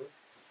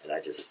 and I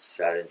just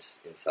sat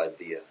inside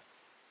the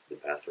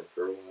bathroom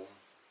for a while,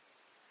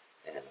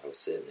 and I was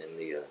sitting in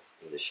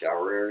the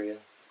shower area.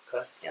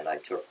 Okay. And I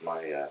took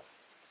my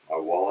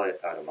wallet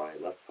out of my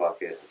left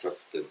pocket. I took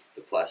the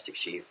plastic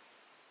sheath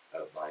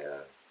out of my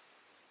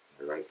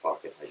right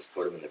pocket. I just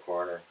put them in the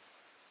corner.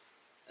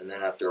 And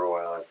then after a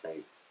while, I was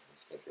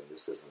thinking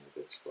this isn't a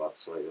good spot,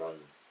 so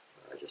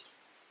I just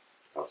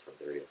house from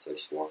there yet. So I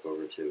just walk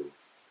over to.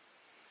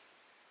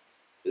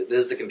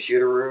 There's the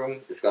computer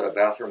room. It's got a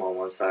bathroom on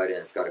one side and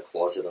it's got a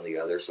closet on the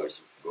other. So I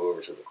just go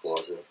over to the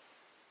closet,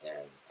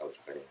 and I was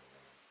hiding in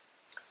there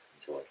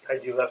until I came.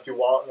 Had you left your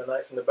wallet and the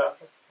knife in the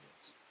bathroom?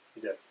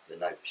 You did. The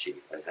knife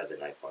sheath. I had the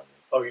knife on me.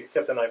 Oh, you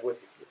kept the knife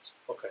with you? Yes.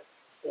 Okay.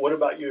 What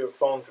about your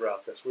phone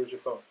throughout this? Where's your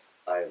phone?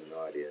 I have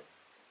no idea.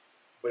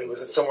 Wait,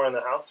 was it somewhere in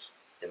the house?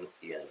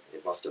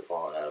 It must have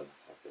fallen out of my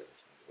pocket or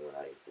something when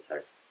I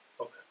attacked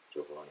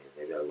Jovanni.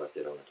 Maybe I left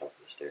it on the top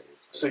of the stairs.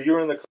 So you're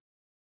in the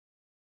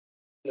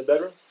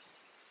bedroom?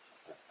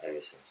 I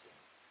assume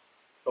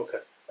so. Okay.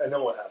 And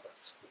then what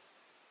happens?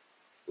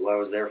 Well, I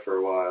was there for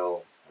a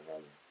while, and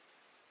then...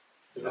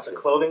 Is this a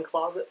clothing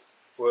closet?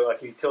 Or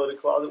like a utility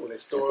closet where they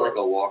store... It's like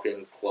a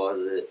walk-in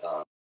closet,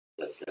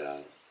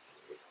 the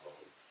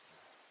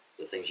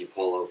things you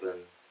pull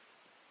open,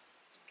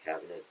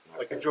 cabinet.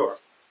 Like a drawer?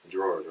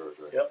 Drawer.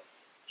 Yep.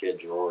 She had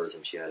drawers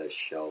and she had a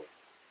shelf.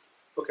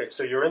 Okay,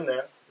 so you're in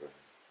there.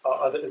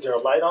 Right. Is there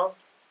a light on?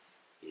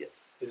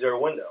 Yes. Is there a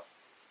window?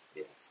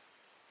 Yes.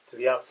 To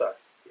the outside?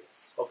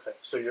 Yes. Okay,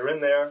 so you're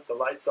in there, the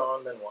light's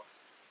on, then what?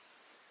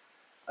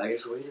 I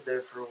just waited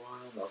there for a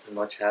while. Nothing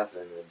much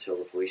happened until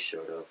the police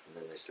showed up, and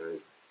then they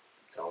started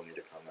telling me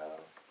to come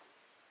out.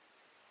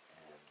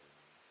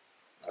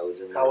 And I was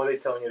in there. How were they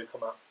telling you to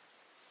come out?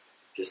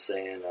 Just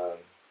saying,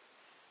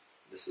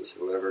 this is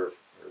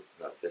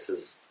this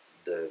is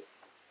the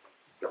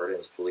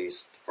Guardians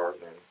Police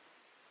Department.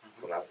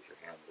 Come out with your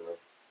hands up.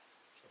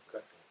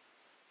 Okay.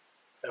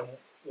 And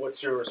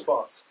what's your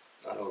response?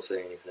 I don't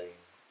say anything.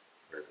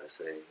 Or I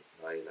say,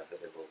 La ilaha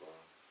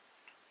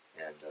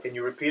illallah. And can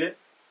you repeat it?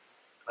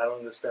 I don't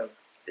understand.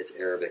 It's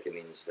Arabic. It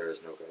means there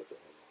is no God but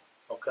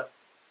Allah. Okay.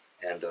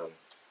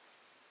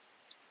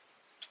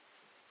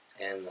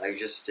 And I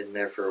just stood in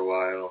there for a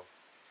while.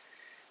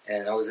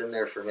 And I was in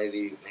there for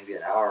maybe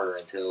an hour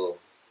until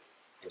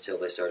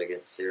they started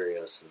getting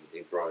serious, and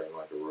they brought in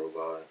like a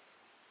robot,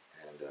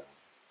 and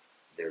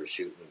they were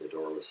shooting the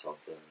door with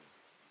something.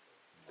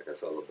 Like I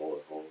saw the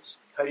bullet holes.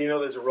 How do you know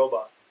there's a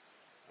robot?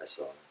 I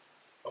saw it.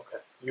 Okay.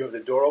 You have the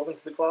door open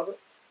to the closet?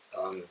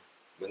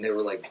 When they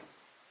were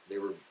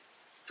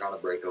trying to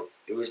break up,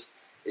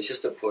 it's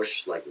just a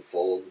push, like a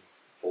fold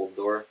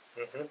door,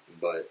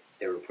 but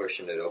they were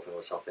pushing it open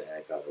with something, and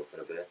it got open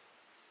a bit,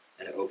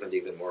 and it opened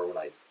even more when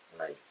I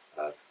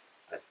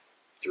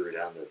threw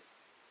down the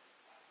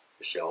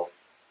shelf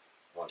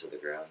onto the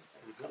ground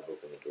and kind of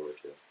opened the door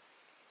too.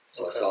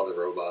 So I saw the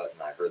robot,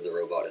 and I heard the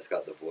robot. It's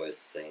got the voice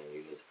saying, "You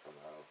need to come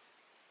out."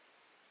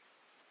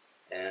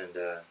 And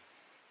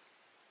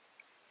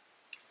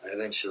I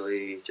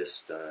eventually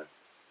just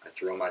I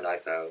throw my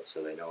knife out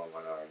so they know I'm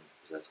unarmed,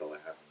 because that's all I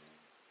have on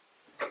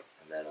me.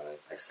 And then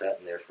I sat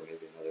in there for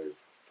maybe another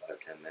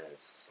 5-10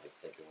 minutes, like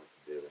thinking what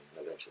to do.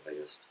 And eventually I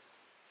just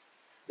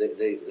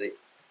they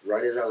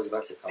right as I was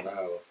about to come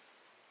out,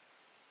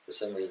 for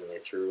some reason they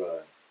threw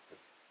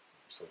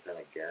some kind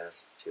of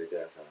gas, tear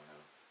gas, I don't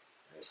know.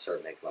 And it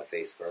started making my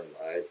face burn,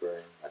 my eyes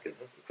burn. I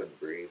couldn't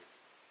breathe.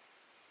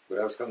 But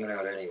I was coming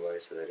out anyway,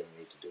 so they didn't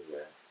need to do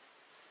that.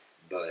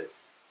 But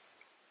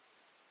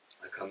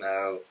I come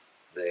out,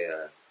 they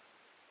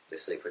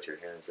say put your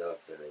hands up,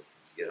 and they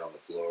get on the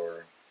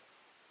floor.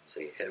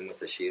 So you hit them with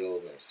the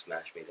shield, and they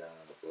smash me down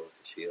on the floor with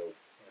the shield.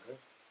 Mm-hmm.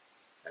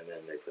 And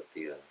then they put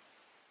the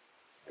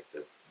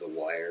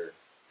wire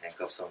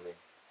handcuffs on me.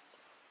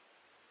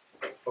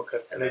 Okay.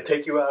 And they then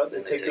take you out.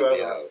 Then They they take you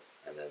me out. out,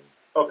 and then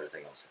Okay.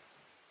 everything else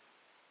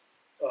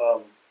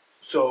happened.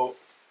 So,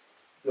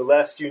 the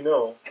last you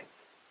know,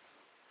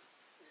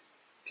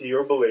 to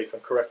your belief,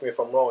 and correct me if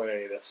I'm wrong in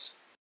any of this.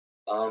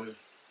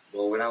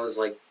 Well, when I was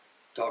like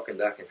talking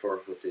back and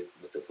forth with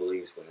the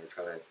police when they were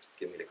trying to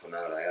get me to come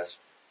out, I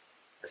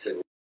said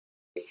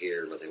right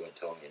here, but they wouldn't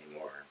tell me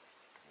anymore. I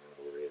don't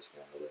know where he is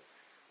now, but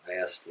I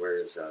asked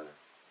where's and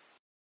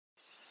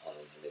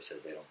they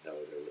said they don't know,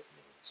 they're with me.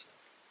 So,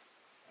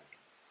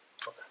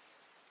 Okay.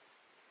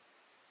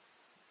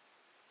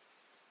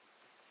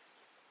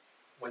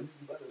 When did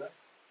you buy that?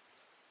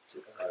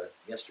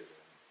 yesterday.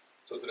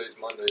 So today's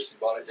Monday, so you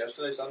bought it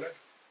yesterday, Sunday?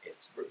 Yes.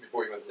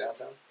 Before you went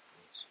downtown?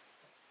 Yes.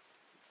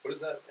 What is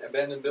that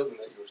abandoned building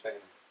that you were staying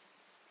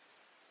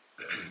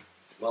in?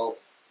 Well,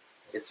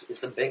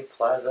 it's a big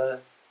plaza.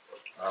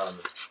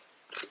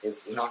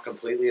 It's not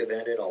completely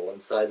abandoned. On one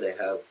side they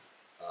have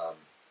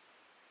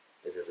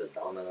it is a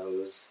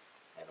Domino's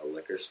and a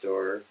liquor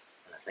store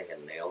and I think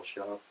a nail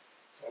shop.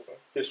 Okay.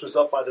 This was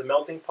up by the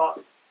melting pot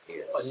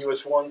Yes. on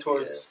US 1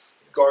 towards Yes.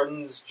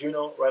 Gardens,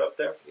 Juneau, right up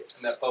there. Yes.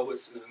 And that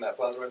Publix is in that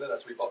plaza right there?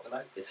 That's where you bought the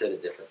knife? It's at a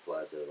different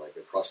plaza, like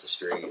across the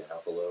street and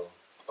up below.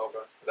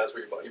 Okay. That's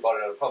where you bought it. You bought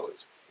it at a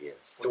Publix. Yes.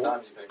 What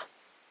time do you think?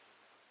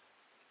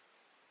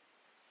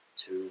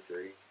 2,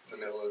 3. In the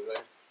middle of the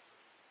day?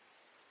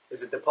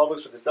 Is it the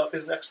Publix with the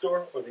Duffy's next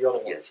door, or the other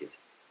one? Yes, yes.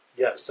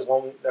 Yes, the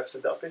one next to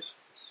Duffy's?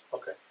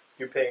 Okay.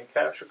 You paying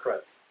cash or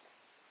credit?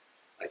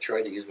 I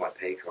tried to use my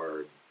pay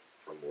card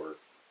from work,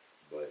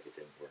 but it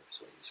didn't work,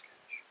 so I used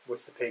cash.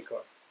 What's the pay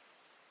card?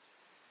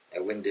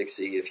 At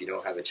Winn-Dixie, if you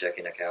don't have a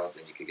checking account,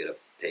 then you could get a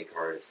pay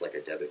card. It's like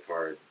a debit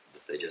card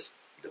that they just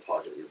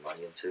deposit your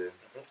money into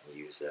and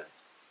use that.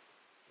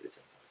 But it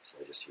didn't work, so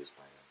I just used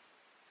my own.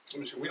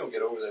 We don't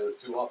get over there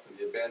too often.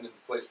 The abandoned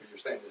place where you're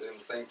staying, is it in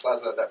the same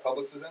plaza that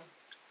Publix is in?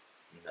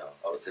 No,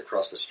 it's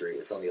across the street.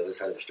 It's on the other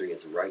side of the street.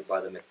 It's right by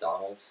the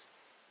McDonald's.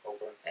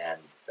 Okay. And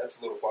That's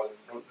a little farther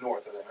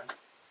north of there, right?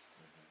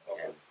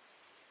 Okay. and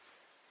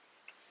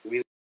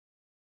we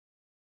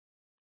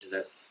to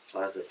that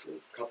plaza for a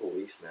couple of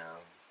weeks now,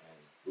 and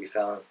we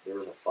found there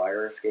was a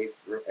fire escape.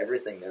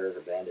 Everything there is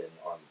abandoned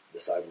on the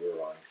side we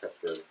were on, except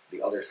for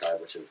the other side,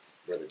 which is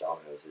where the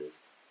Domino's is.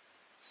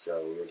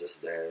 So we were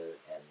just there,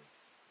 and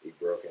we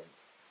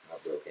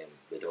not broken.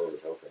 The door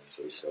was open,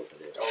 so we just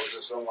opened it. Oh, is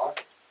this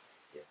unlocked?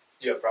 Yeah.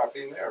 Do you have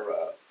property in there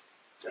or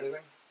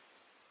anything?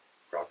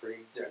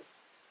 Property? Yeah.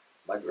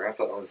 My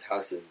grandpa owns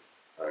houses,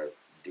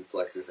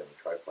 duplexes and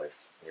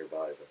triplex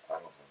nearby, but I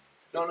don't know.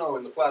 No,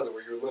 in the plaza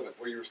where you were living,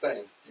 where you were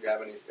staying. Do you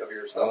have any of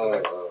your stuff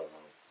in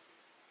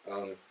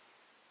there?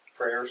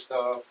 Prayer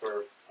stuff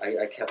or?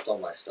 I kept all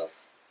my stuff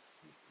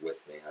with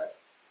me. I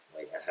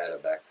had a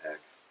backpack.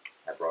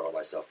 I brought all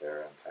my stuff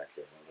there. I unpacked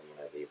it, and then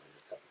when I leave, I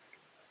just got back in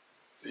the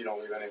backpack. So you don't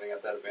leave anything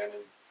at that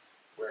abandoned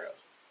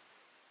warehouse?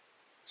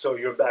 So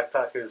your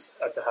backpack is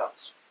at the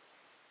house?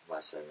 My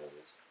son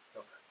knows.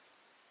 Okay.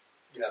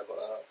 You have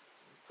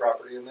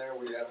property in there?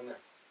 What do you have in there?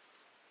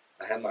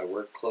 I have my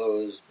work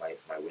clothes, my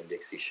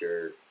Winn-Dixie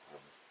shirt,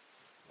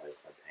 my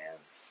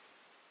pants,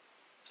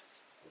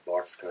 a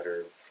box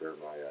cutter for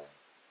my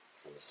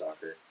from the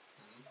stalker,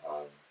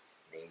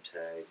 name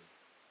tag,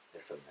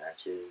 there's some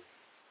matches.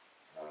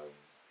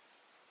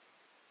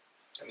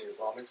 Any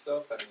Islamic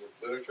stuff? Any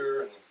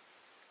literature? Any?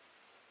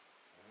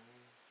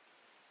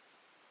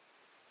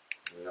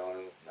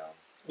 No.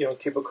 You don't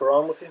keep a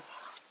Quran with you?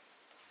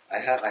 I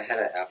had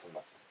an app on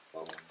my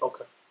phone.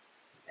 Okay.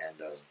 And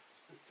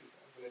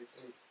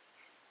 2018.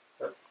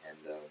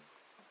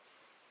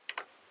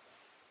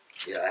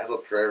 yeah, I have a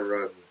prayer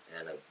rug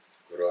and a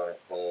Quran at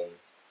home,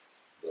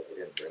 but I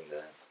didn't bring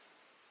that.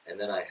 And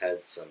then I had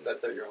some.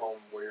 That's at your home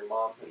where your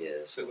mom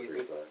and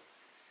siblings live?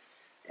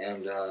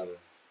 And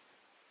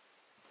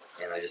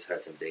I just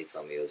had some dates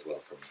on me as well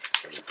from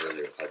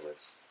earlier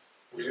Publix.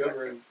 Were you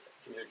ever in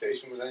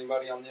communication with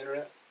anybody on the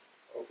internet?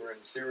 Over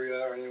in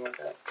Syria or anything like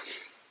that?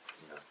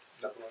 No.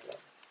 Nothing like that?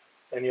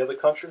 Any other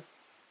country?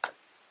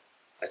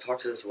 I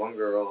talked to this one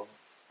girl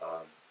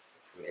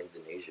from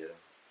Indonesia,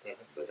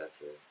 but that's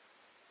it.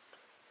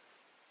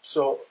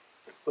 So,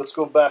 let's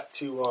go back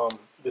to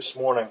this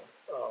morning.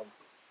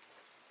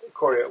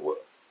 Corey,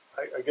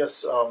 I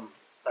guess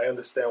I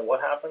understand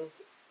what happened.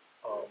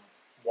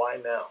 Why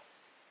now?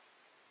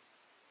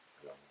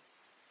 I don't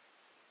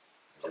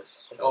know.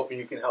 I'm hoping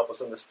you can help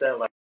us understand.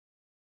 Like,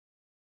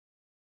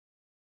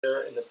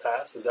 there in the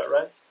past, is that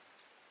right?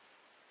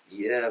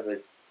 Yeah,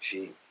 but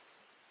she's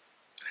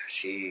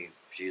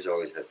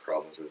always had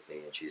problems with me,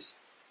 and she's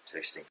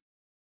texting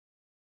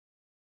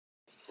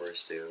before I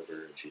stay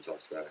over, and she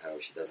talks about how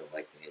she doesn't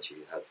like me, and she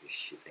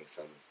thinks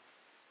I'm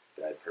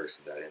a bad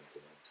person, bad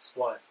influence.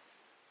 Why?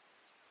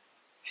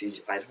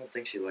 I don't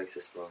think she likes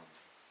Islam.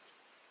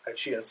 Had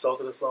she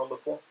insulted Islam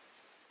before?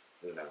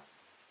 No.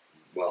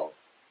 Well,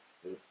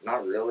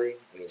 not really.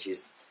 I mean,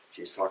 she's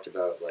talked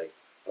about, like,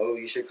 oh,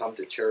 you should come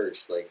to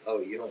church. Like, oh,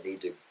 you don't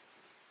need to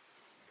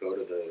go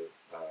to the,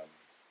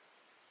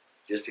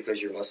 just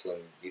because you're Muslim,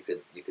 you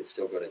could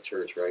still go to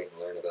church, right,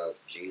 and learn about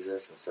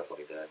Jesus and stuff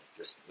like that.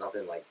 Just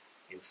nothing, like,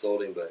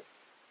 insulting, but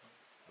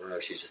I don't know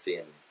if she's just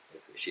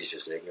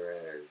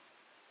ignorant, or...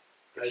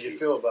 How did you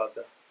feel about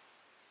that?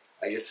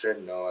 I just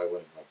said no, I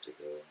wouldn't like to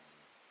go.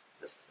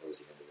 That was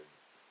the end of it.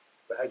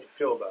 But how did you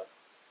feel about it?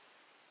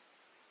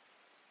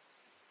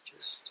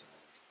 Just...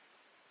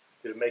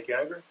 did it make you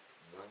angry?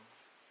 No.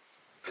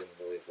 It didn't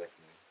really affect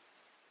me.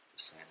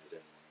 Just saying I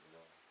didn't want to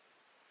know.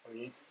 I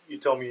mean, you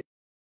told me...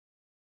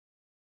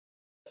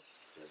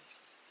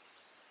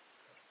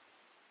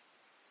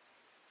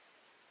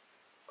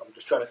 I'm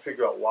just trying to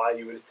figure out why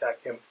you would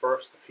attack him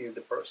first if he's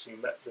the person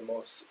you met the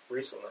most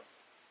recently.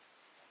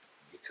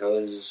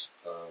 Because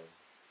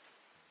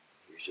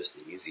he was just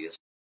the easiest.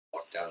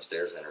 Walked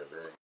downstairs in her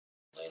room,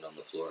 laying on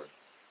the floor.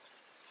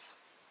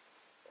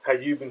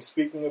 Had you been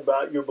speaking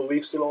about your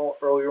beliefs at all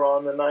earlier on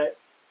in the night?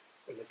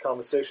 And the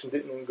conversation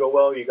didn't go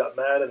well, you got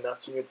mad, and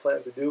that's when you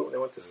planned to do it when they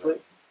went to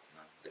sleep?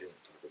 No, I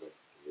didn't talk about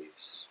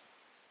beliefs.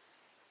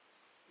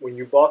 When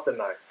you bought the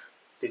knife,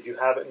 did you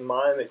have it in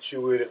mind that you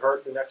would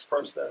hurt the next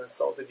person that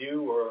insulted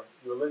you or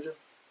your religion?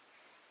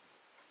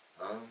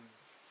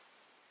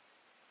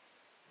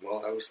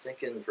 Well, I was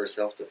thinking for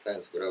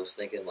self-defense, but I was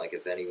thinking, like,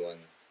 if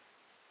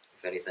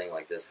anything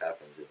like this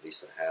happens, at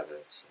least I have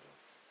it, so...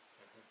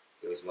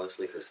 It was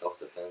mostly for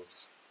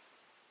self-defense,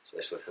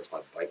 especially since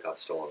my bike got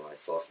stolen and I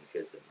saw some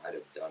kids that might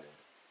have done it.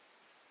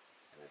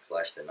 And I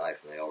flashed the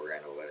knife and they all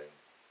ran away.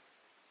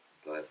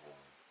 But,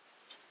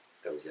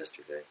 that was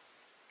yesterday.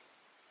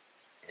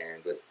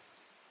 But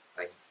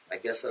I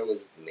guess I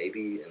was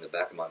maybe in the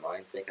back of my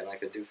mind thinking I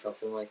could do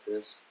something like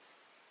this,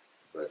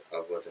 but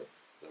that wasn't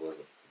the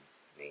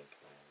main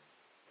plan.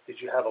 Did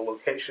you have a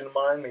location in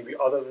mind, maybe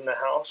other than the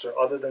house or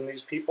other than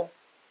these people?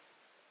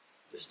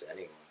 Just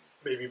anyone.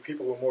 Maybe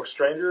people were more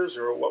strangers,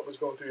 or what was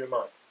going through your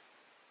mind?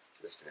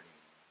 Just anyone.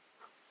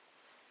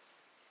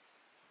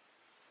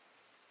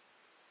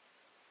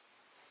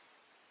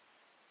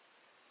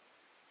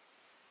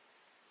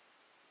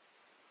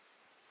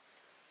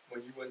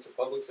 When you went to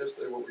Publix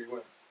yesterday, what were you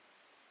wearing?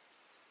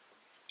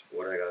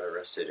 What I got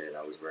arrested in,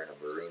 I was wearing a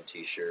maroon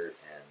t-shirt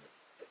and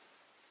a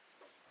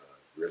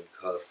rib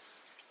cuff.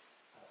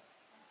 I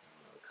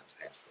don't know what kind of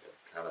pants they were.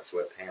 Kind of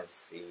sweatpants,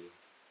 see.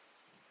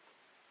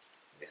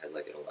 They had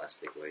like an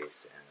elastic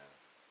waist and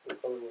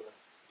what color were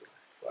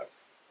they?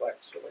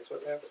 Black, so like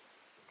sweatpants?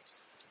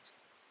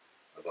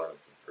 I bought them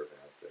from Urban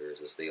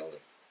Outfitters. It's the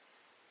only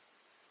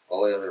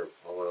other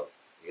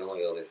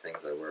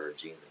things I wear are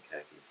jeans and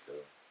khakis, so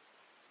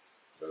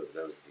those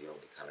are the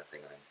only kind of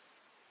thing I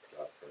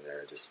got from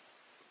there, just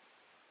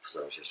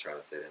because I was just trying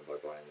to fit in by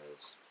buying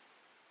those.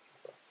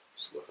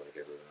 Just look like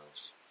everyone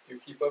else. Do you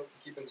keep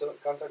in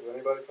contact with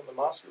anybody from the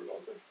mosque you were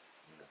going to?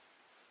 No.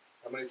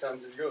 How many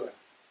times did you go there?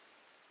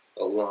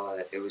 A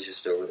lot. It was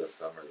just over the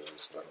summer though,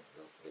 so I don't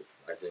know.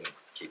 I didn't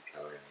keep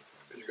count or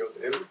anything. Did you go to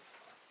Italy?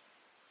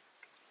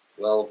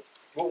 Well,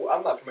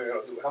 I'm not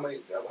familiar. How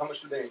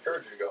much did they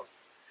encourage you to go?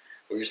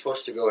 well, you're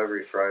supposed to go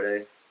every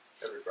Friday,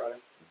 Every Friday?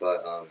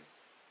 but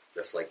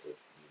that's like the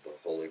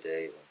holy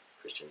day when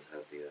Christians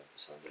have the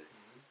Sunday.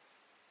 Mm-hmm.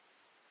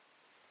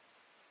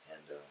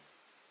 And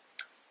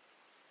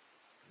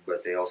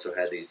but they also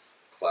had these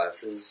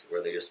classes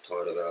where they just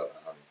taught about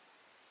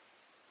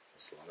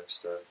Islamic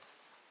stuff,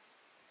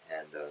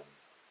 and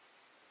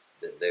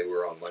they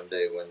were on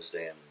Monday,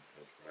 Wednesday, and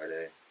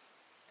Friday,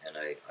 and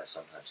I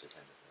sometimes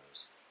attended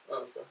those.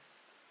 Oh, okay.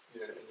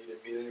 And you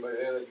didn't meet anybody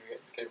there that you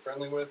became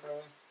friendly with, or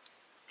anything?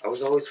 I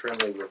was always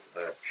friendly with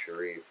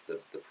Sharif, the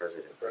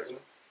president. The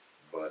president?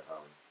 But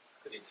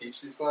did he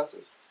teach these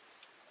classes?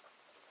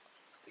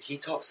 he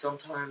taught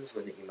sometimes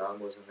when the imam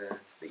wasn't there.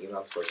 The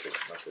imam's like the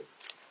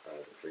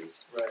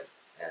priest. Right.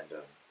 And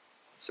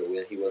so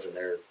when he wasn't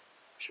there,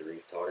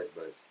 Sharif taught it,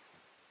 but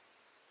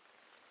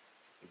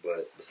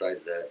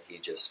besides that, he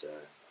just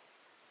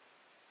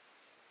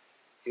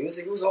he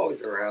was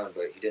always around,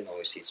 but he didn't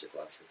always teach the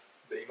classes.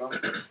 The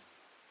imam?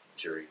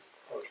 Sharif.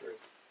 Oh, sure.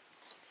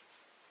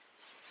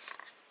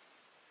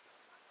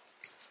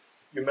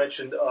 You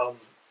mentioned it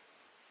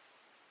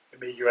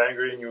made you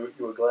angry, and you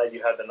were glad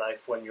you had the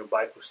knife when your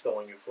bike was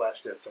stolen. You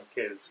flashed it at some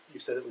kids. You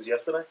said it was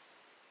yesterday?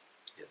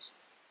 Yes.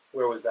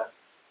 Where was that?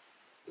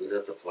 It was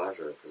at the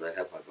plaza, because I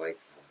had my bike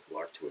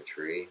locked to a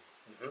tree.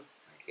 Mm-hmm.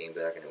 I came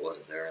back and it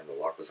wasn't there, and the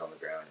lock was on the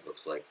ground. It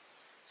looked like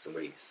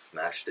somebody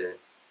smashed it,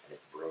 and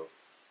it broke,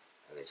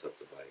 and they took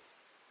the bike.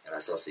 And I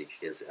saw some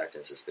kids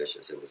acting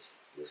suspicious. It was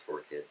 4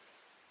 kids.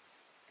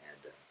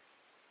 And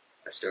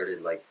I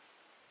started, like,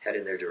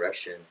 heading their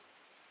direction,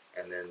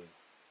 and then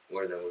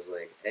one of them was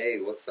like, "Hey,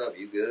 what's up?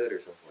 You good?" or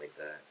something like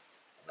that.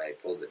 And I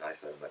pulled the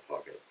knife out of my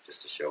pocket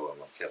just to show them.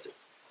 I kept it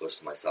close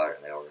to my side,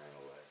 and they all ran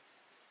away.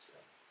 So,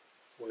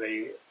 Were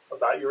they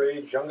about your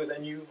age, younger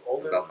than you,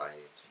 older? about my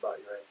age. About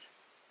your age.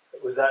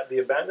 Was that the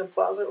abandoned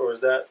plaza, or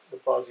was that the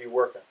plaza you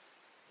work in?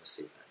 Let's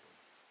see.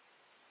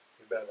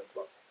 The abandoned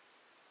plaza.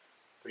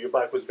 But your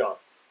bike was gone.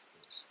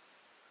 Yes.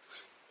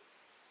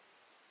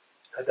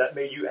 Had that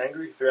made you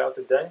angry throughout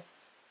the day?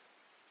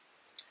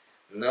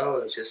 No,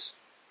 it just,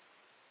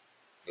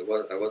 I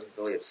wasn't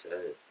really upset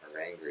or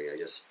angry. I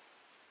just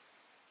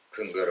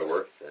couldn't go to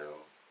work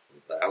though.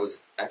 But I was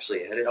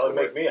actually headed That to would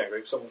work. make me angry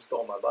if someone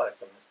stole my bike.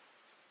 I mean,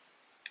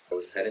 I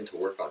was heading to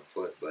work on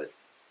foot, but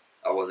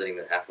I wasn't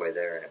even halfway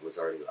there, and I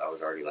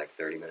was already like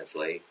 30 minutes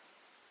late.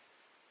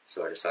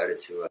 So I decided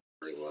to,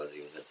 he was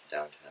at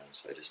downtown,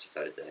 so I just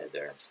decided to head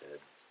there instead.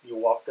 you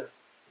walked there.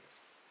 Yes.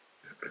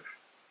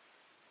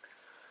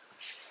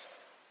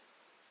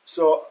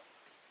 So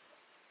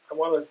I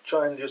want to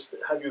try and just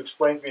have you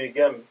explain to me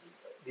again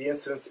the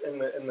incidents in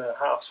the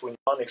house when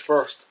Johnny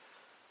first.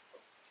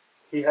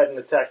 He hadn't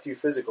attacked you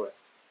physically,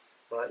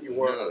 right? You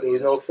weren't. No, there was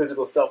no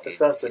physical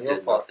self-defense on he your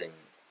did part. nothing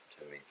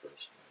to me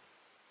personally.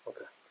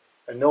 Okay,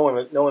 and no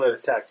one had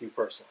attacked you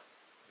personally,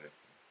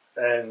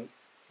 and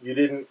you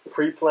didn't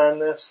pre-plan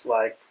this.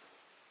 Like,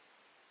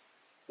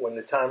 when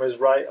the time is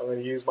right, I'm going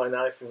to use my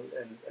knife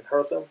and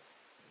hurt them.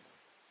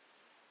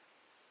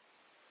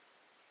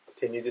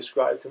 Can you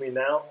describe to me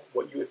now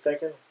what you were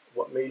thinking?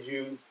 What made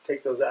you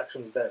take those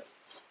actions then?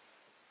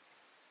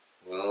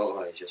 Well,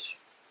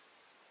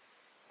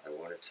 I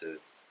wanted to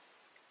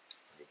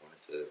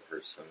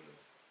hurt some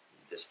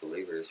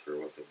disbelievers for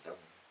what they've done,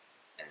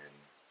 and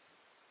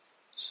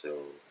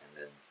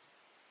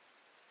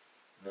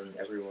then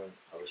everyone.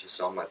 I was just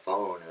on my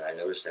phone, and I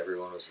noticed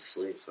everyone was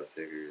asleep, so I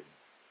figured,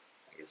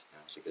 I guess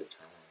now's a good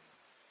time.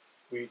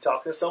 Were you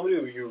talking to somebody?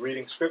 Were you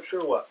reading scripture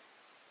or what?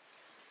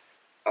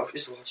 I was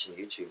just watching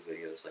YouTube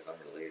videos, like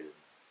unrelated,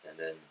 and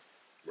then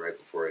right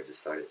before I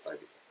decided, like,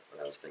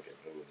 when I was thinking,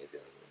 oh,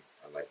 maybe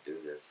I might do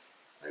this,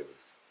 I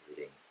was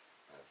reading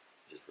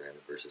just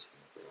random verses from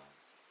the Quran.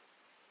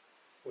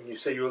 When you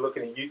say you were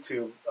looking at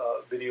YouTube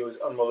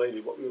videos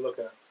unrelated, what were you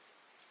looking at?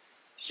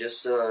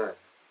 Just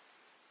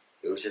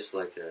it was just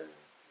like a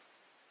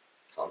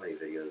comedy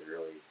videos.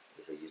 Really,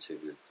 there's a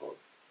YouTuber called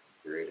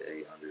Grade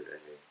A Under A.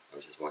 I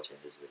was just watching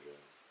his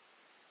videos,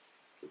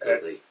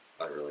 completely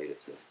unrelated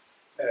to.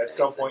 And at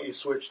some point, you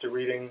switched to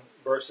reading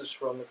verses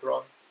from the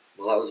Quran.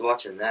 Well, I was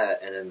watching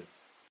that, and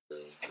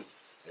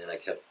then I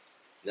kept.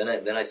 Then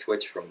I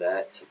switched from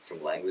that to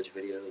some language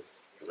videos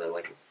because I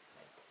like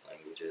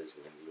languages,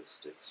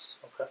 linguistics.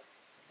 Okay.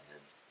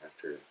 And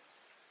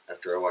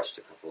after I watched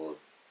a couple of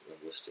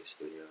linguistics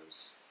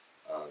videos,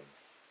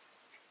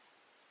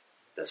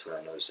 that's when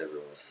I noticed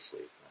everyone was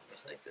asleep, and I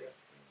was thinking,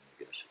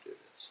 maybe I should do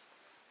this.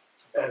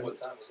 And what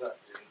time was that?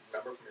 Do you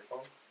remember from your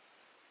phone?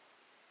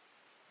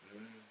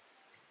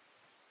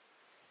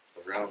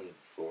 Around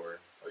 4.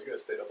 Oh, you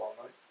guys stayed up all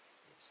night?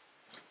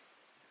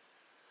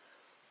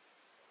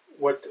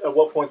 At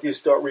what point do you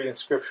start reading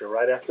scripture?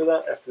 Right after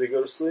that? After they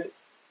go to sleep?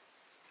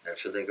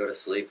 After they go to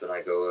sleep, and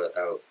I go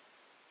out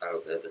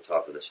at the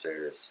top of the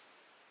stairs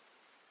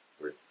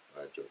where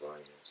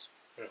Jovanni is.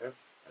 Mm-hmm.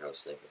 And I was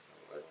thinking,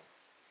 I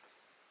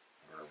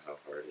don't know how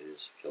hard it is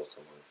to kill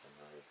someone with a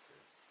knife.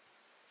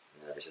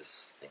 And I was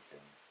just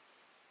thinking,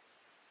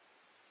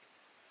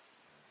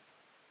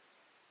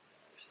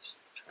 I was just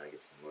trying to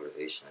get some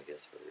motivation, I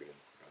guess, for reading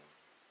the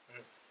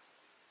Quran.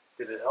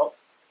 Did it help?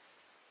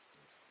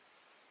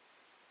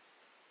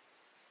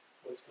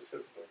 What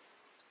specifically?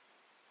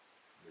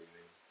 What do you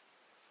mean?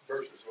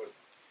 Verses, what?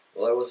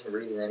 Well, I wasn't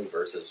reading any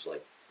verses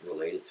like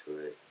related to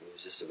it. It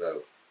was just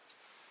about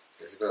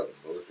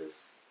Moses.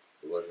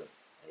 It wasn't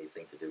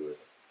anything to do with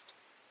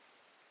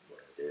what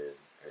I did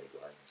or any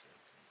violence or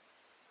anything.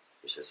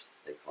 It's just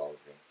they called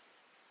me.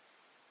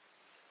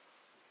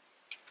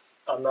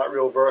 I'm not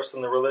real versed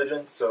in the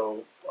religion,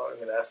 so I'm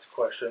going to ask the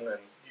question,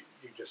 and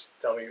you just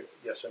tell me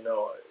yes or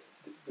no.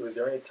 Was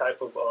there any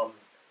type of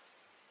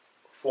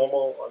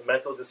formal or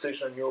mental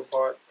decision on your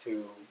part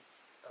to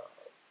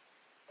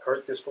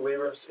hurt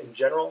disbelievers in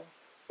general,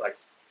 like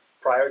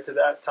prior to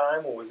that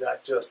time, or was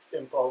that just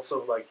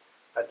impulsive, like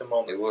at the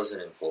moment? It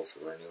wasn't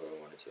impulsive. I knew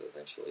I wanted to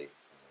eventually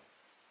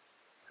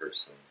hurt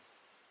some,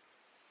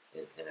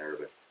 in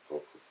Arabic,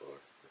 called kufar.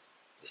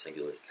 The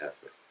singular is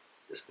kafir,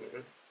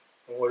 disbeliever.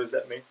 And what does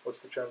that mean? What's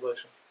the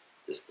translation?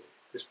 Disbeliever.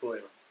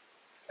 Disbeliever.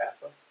 It's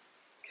Kappa?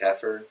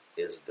 Kafir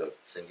is the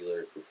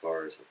singular,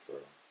 kufar is the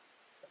plural.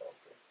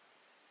 Okay.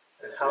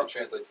 And And how it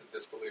translates to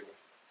disbeliever.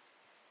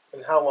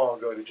 And how long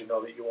ago did you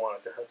know that you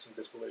wanted to hurt some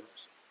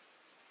disbelievers?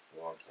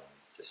 A long time.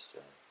 Just,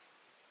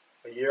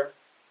 A year?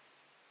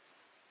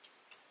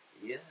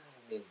 yeah,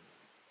 I mean,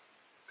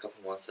 a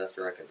couple months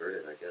after I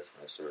converted, I guess,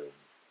 when I started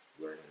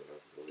learning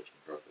about religion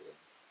properly.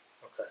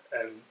 Okay.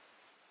 And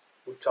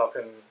we're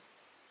talking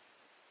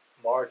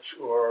March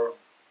or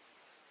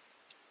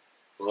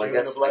Well, June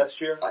of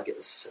last year? I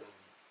guess,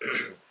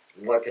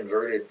 well, I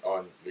converted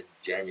on the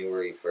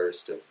January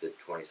 1st of the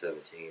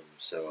 2017,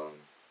 so,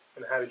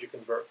 And how did you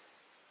convert?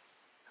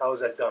 How is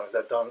that done? Is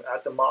that done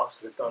at the mosque?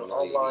 Is it done no,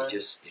 online? you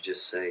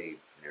just say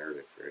an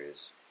Arabic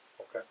phrase,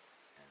 Okay.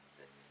 and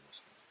then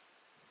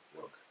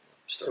you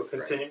just So started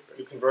continue. praying.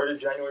 You converted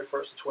January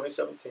 1st of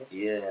 2017.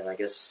 Yeah, and I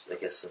guess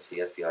since the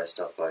FBI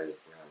stopped by around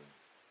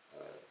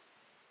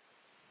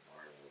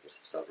March, I guess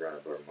it stopped around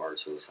about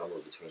March, so it was somewhere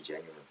between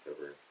January and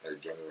February, or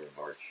January and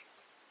March,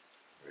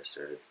 where I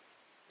started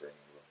praying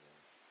about that.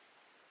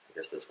 I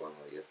guess that's when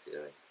all the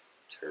FBI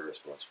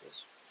terrorist watch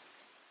was.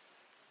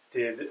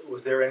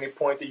 Was there any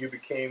point that you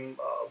became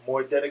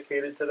more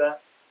dedicated to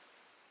that?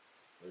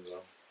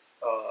 No.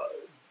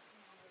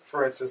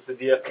 For instance, did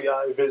the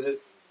FBI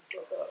visit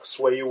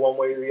sway you one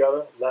way or the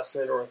other,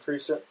 lessen it or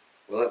increase it?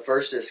 Well, at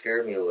first it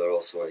scared me a little,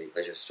 so I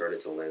just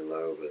started to lay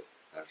low, but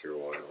after a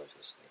while I was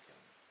just thinking,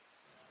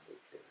 who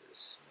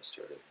cares? And I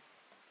started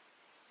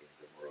being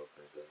a bit more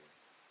open about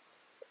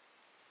it.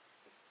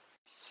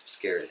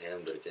 Scared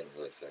him, but it didn't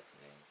really affect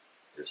me.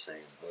 You're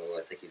saying, oh,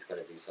 I think he's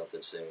going to do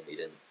something soon. We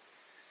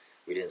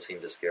didn't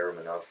seem to scare him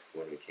enough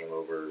when we came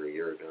over a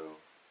year ago.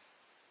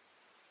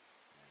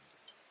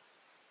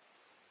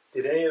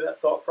 Did any of that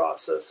thought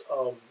process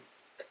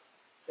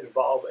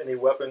involve any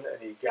weapon,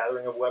 any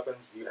gathering of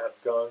weapons? Do you have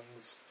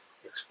guns,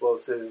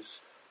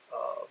 explosives?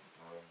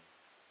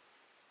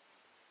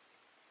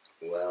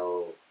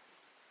 Well,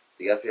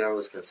 the FBI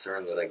was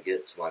concerned that I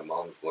get to my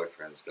mom's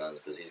boyfriend's guns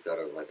because he's got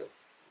a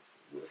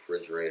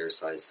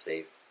refrigerator-sized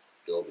safe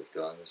filled with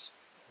guns.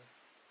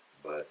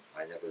 But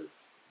I never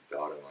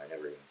got him. I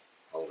never even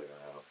held it,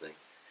 I don't think.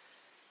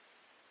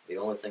 The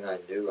only thing I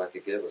knew I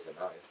could get was a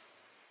knife,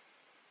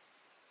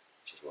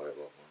 which is why I bought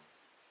one.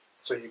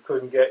 So you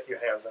couldn't get your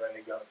hands on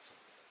any guns?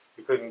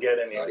 You couldn't get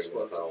any Not even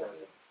explosives? if I or wanted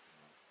anything?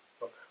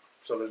 it. Okay.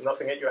 So there's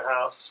nothing at your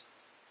house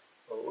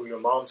or your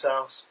mom's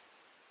house?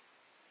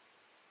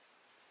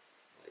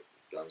 Like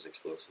guns,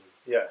 explosives.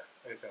 Yeah,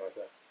 anything like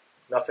that.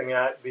 Nothing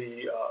at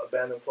the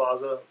abandoned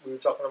plaza we were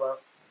talking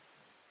about?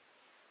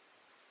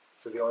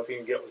 So the only thing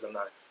you get was a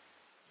knife.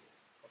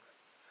 Okay.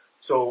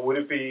 So would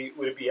it be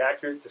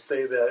accurate to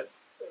say that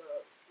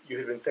you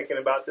had been thinking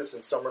about this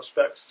in some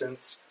respects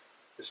since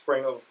the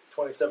spring of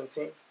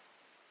 2017?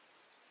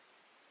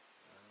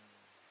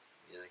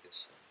 Yeah, I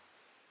guess so.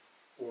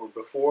 Or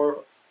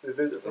before the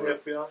visit from the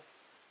FBI? I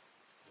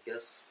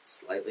guess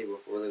slightly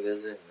before the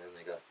visit, and then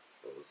they got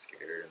a little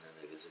scared, and then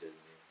they visited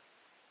me,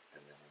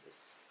 and then I guess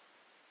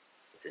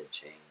it didn't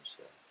change.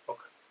 So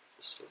Okay.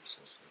 just sort of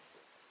since then.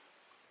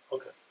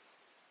 Okay.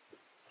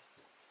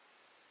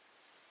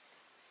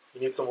 You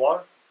need some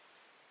water?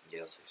 Yeah,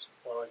 I'll take some.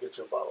 Why don't I get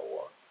you a bottle of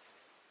water?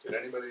 Did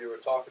anybody ever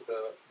talk at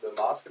the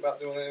mosque about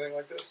doing anything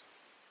like this?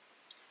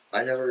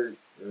 I never,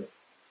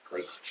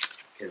 like,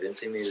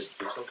 convincing me to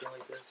do something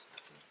like this.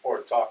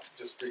 Or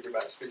just speaking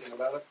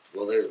about it?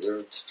 Well, they're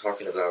just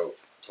talking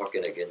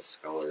against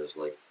scholars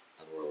like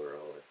Anwar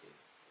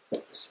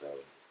al-Awlaki. So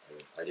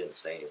I didn't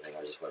say anything.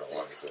 I just went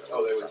along with it.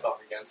 Oh, they would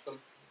talk against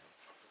them?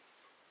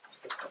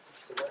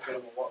 Get them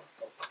a water.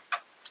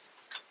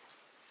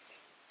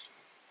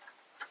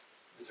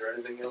 Is there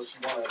anything else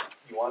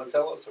you want to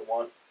tell us, or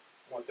want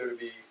there to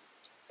be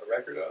a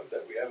record of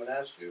that we haven't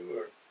asked you,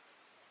 or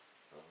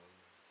No,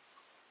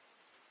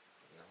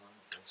 I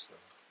don't think so.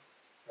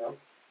 no? I'm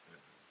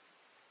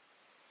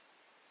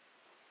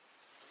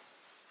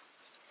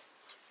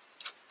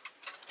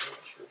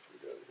not sure if we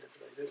got it here.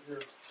 Did I get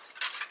here?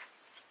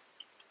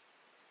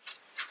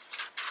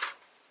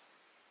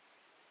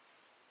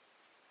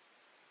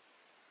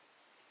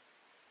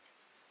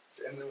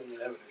 It's Emily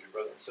and Evan is your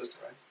brother and sister,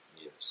 right?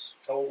 Yes.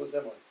 How old was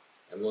Emily?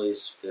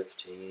 Emily's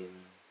 15.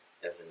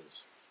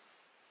 Evan's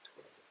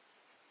 12.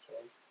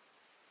 12.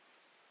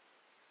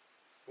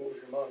 What was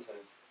your mom's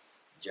name?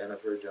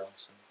 Jennifer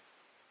Johnson.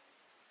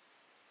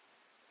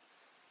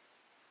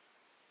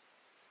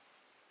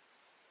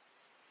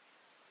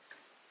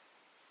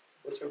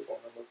 What's her phone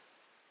number?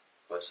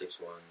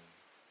 561-222-0547.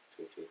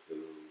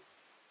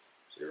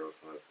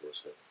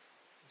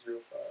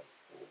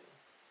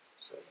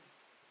 0547.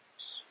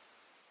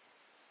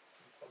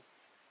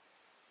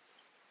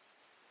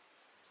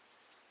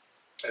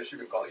 Has she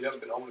been calling? You haven't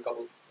been home in a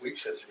couple of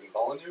weeks. Has she been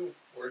calling you?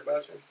 Worried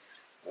about you?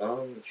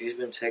 She's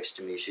been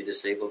texting me. She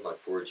disabled my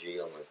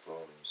 4G on my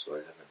phone, so I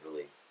haven't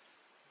really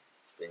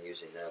been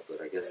using that.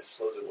 But I It guess,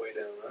 slows it way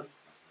down, huh?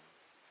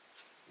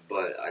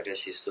 but I guess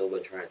she's still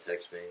been trying to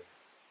text me,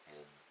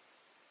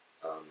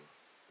 and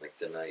like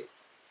the night,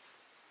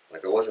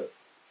 like I wasn't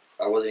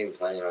even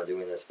planning on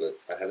doing this, but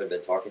I haven't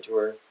been talking to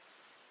her,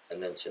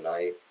 and then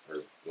tonight or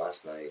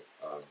last night,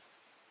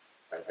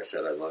 I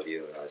said I love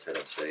you, and I said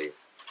I'm safe.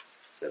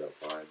 Said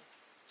I'm fine,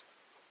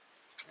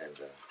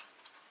 and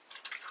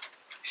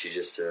she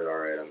just said, "All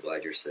right, I'm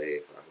glad you're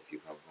safe. I hope you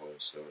come home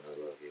soon. I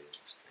love you."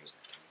 Things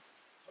like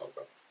that.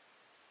 Okay.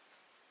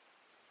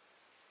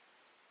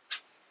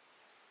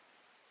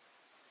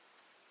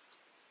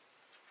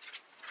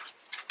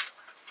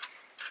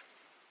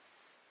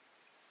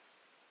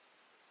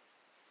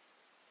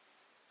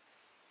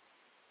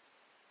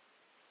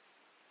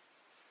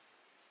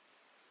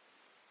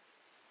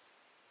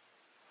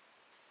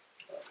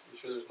 You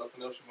sure there's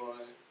nothing else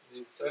you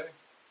need to say?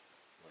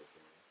 Like,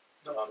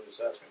 No, I'm just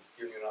asking,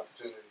 giving you an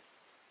opportunity.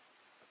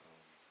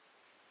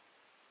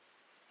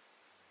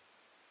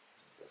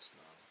 I guess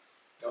not.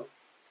 No? I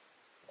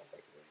don't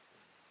think of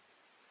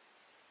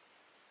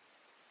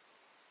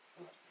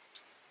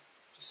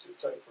sit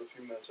tight for a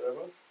few minutes,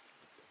 everyone.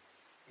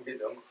 We'll get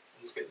done.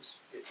 Just get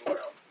around.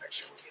 Make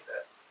sure we get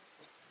that.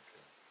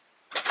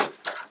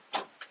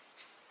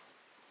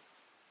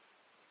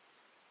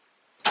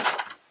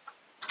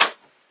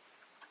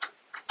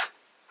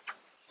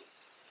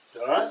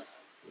 All right.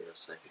 Yes,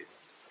 thank you.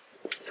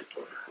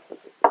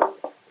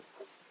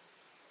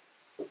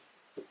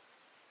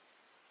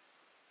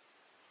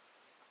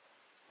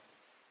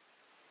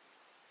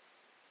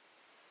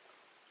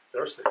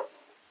 Thirsty.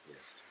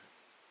 Yes.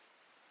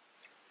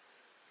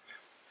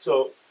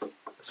 So,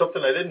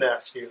 something I didn't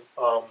ask you,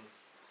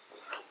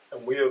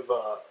 and we have,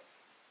 I'm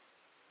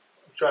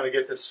trying to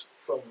get this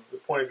from the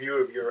point of view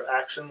of your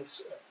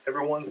actions.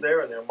 Everyone's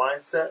there and their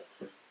mindset.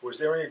 Was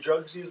there any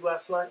drugs used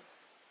last night?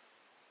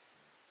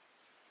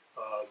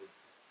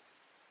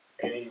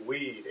 Any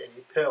weed,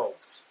 any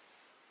pills,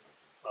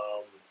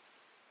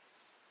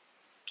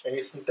 any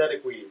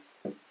synthetic weed?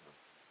 The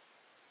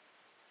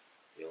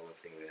only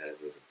thing we had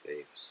was the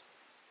vapes.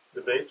 The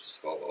vapes?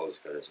 All it's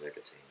got is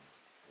nicotine,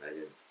 and I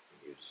didn't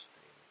use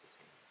any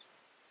nicotine.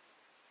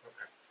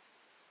 Okay.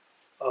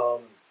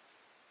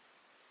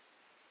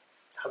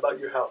 How about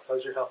your health?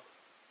 How's your health?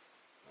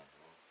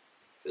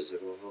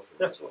 Physical health or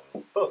Yeah. mental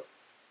health? Both.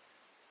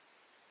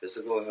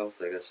 Physical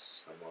health, I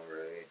guess I'm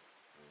alright.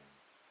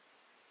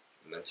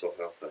 Mental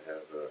health, I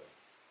have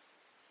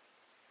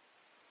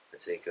I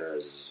take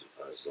a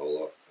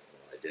Zoloft.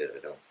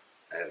 Well,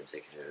 I haven't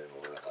taken it in a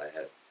while.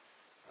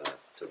 I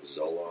took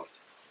Zoloft,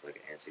 like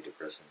an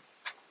antidepressant,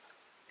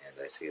 and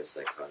I see a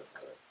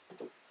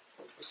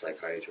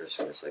psychiatrist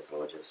and a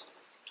psychologist.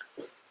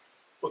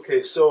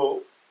 Okay,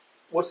 so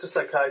what's the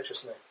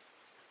psychiatrist's name?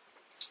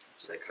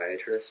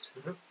 Psychiatrist?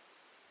 Mm-hmm.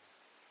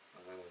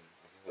 I've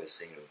only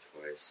seen him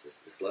twice.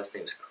 His last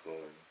name's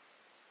Cohen.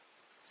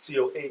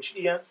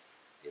 Cohen?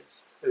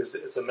 Yes.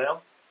 It's a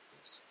male?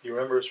 Yes. Do you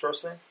remember his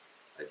first name?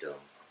 I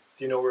don't. Do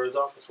you know where his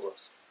office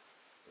was?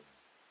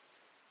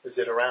 Is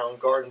it around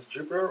Gardens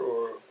Jupiter,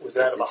 or was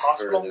that of a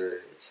hospital?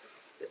 Further,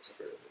 it's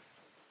further.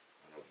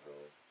 I don't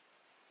know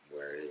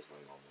where it is. My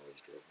mom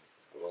always drove me.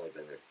 I've only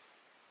been there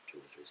 2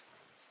 or 3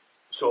 times.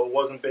 So it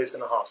wasn't based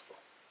in a hospital.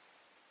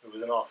 It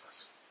was an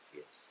office.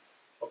 Yes.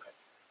 Okay.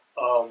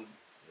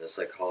 The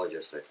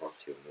psychologist I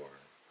talked to more.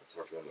 I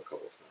talked to him a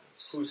couple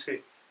times. Who's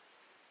he?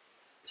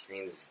 His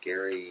name is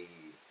Gary.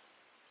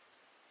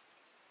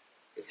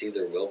 It's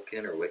either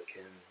Wilkin or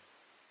Witkin,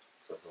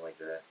 something like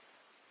that.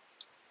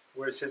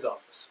 Where's his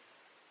office?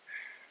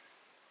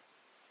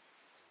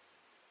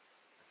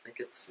 I think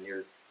it's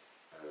near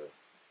Norfolk.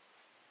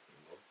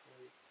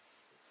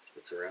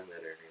 It's around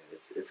that area.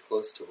 It's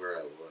close to where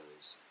I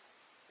was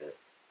at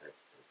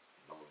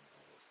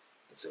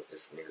BallenIsles.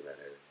 It's near that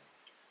area.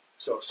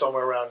 So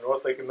somewhere around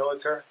North Lake and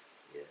Military?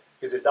 Yeah.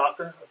 He's a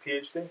doctor, a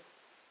PhD? Yes.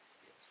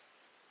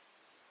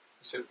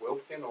 You said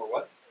Wilkin or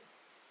what?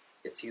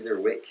 It's either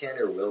Witkin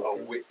or Wilkin.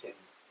 Oh, Witkin.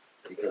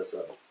 Because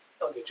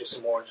I'll get you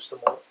some more in just a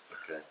moment.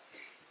 okay.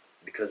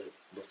 Because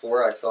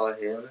before I saw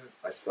him,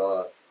 I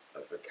saw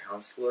a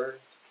counselor,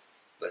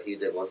 but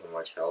wasn't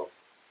much help.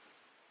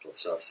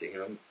 So I see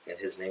him, and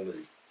his name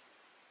was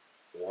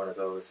one of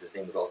those. His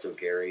name was also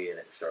Gary, and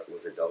it started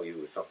with a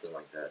W or something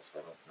like that. So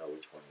I don't know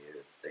which one he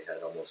is. They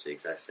had almost the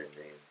exact same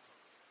name.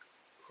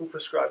 Who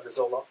prescribed the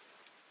Zoloft?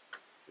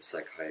 The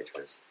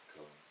psychiatrist.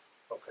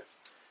 Okay.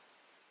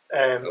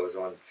 And I was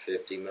on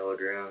 50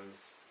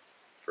 milligrams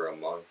for a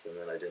month, and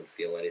then I didn't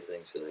feel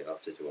anything, so they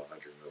upped it to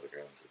 100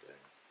 milligrams a day.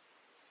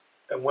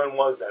 And when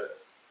was that?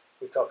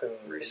 We're talking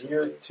Recently.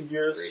 a year, 2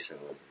 years?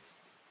 Recently.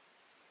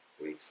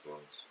 Weeks,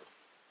 months.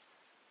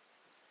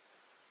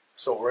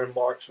 So we're in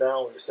March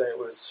now, and you're saying it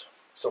was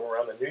somewhere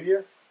around the New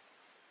Year?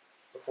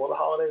 Before the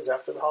holidays,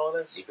 after the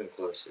holidays? Even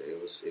closer.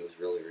 It was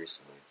really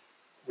recently.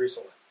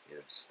 Recently.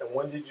 Yes. And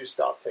when did you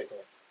stop taking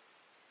it?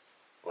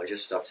 Well, I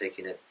just stopped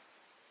taking it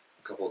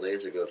a couple of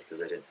days ago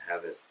because I didn't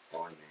have it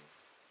on me.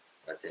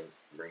 I didn't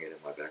bring it in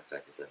my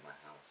backpack. It's at my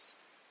house,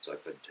 so I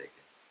couldn't take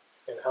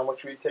it. And how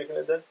much were you taking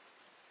it then?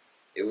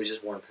 It was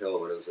just one pill,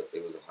 but it was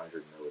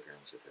 100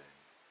 milligrams a day.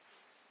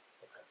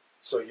 Okay.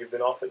 So you've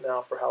been off it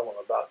now for how long?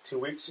 About 2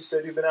 weeks, you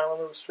said you've been out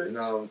on the streets?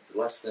 No,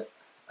 less than.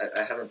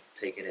 I haven't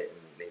taken it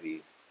in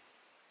maybe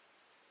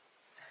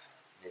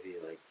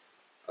like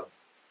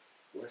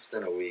less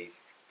than a week,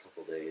 a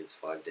couple days,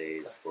 5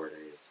 days, Okay. 4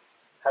 days.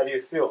 How do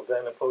you feel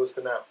then opposed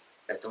to now?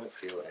 I don't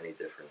feel any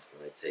difference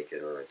when I take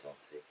it or I don't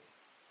take it.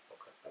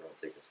 Okay. I don't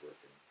think it's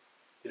working.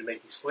 Did it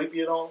make you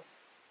sleepy at all?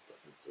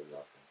 Doesn't do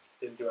nothing.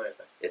 Didn't do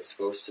anything. It's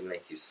supposed to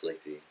make you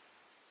sleepy,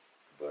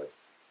 but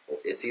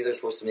it's either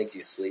supposed to make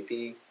you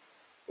sleepy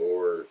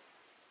or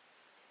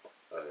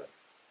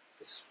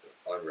it's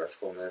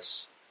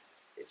unrestfulness.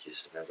 It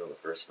just depends on the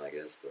person, I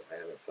guess, but I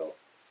haven't felt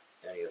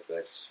any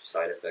effects,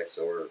 side effects,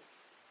 or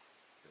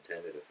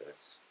intended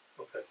effects.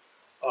 Okay.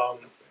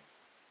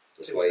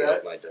 That's Is why you that-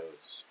 up my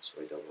dose. That's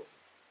why I doubled.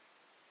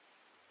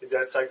 Is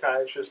that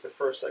psychiatrist the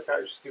first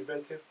psychiatrist you've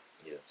been to?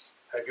 Yes.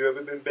 Have you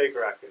ever been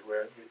Baker acted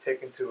where you're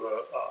taken to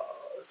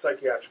a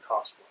psychiatric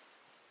hospital?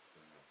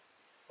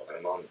 My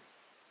mom,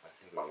 I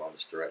think my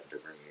mom's threatened to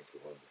bring me to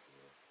one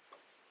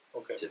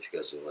before. Okay. Just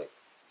because of like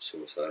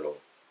suicidal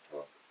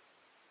talk.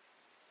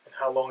 And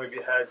how long have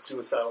you had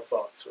suicidal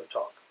thoughts or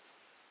talk?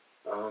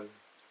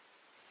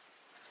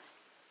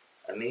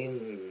 I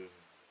mean,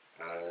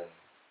 how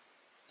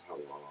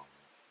long?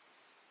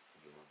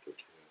 A month or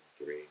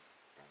two, 3.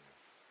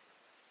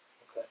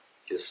 Okay.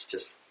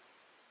 Just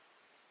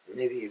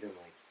maybe even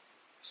like,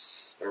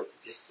 or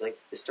just like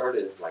it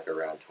started in like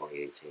around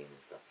 2018. It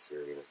got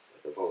serious.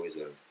 Like I've always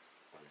been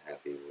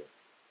unhappy with.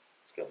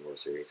 It's got more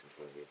serious in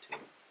 2018.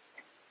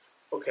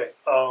 Okay.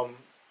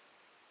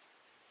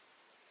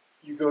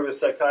 You go to a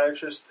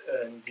psychiatrist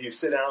and you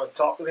sit down and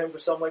talk with him for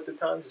some length of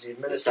time? Does he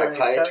administer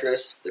any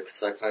tests? The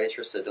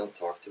psychiatrist I don't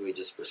talk to, he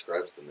just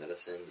prescribes the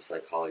medicine. The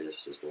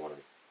psychologist is the one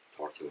I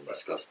talk to and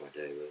discuss my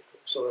day with.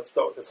 So let's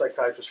start with the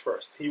psychiatrist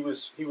first. He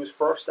was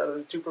first out of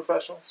the 2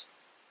 professionals?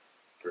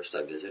 First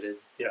I visited?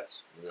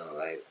 Yes. No,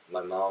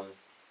 my mom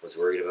was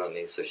worried about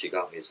me, so she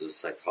got me to a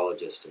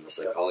psychologist, and the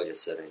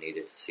psychologist said I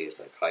needed to see a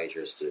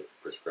psychiatrist to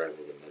prescribe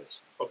me the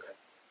medicine. Okay.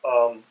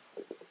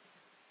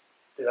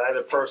 Did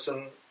either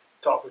person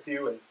talk with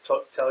you and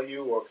tell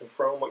you or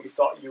confirm what you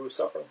thought you were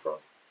suffering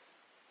from?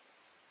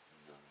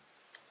 No.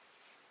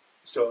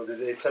 So did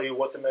they tell you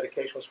what the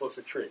medication was supposed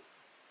to treat?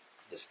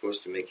 It's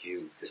supposed to make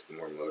you just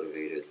more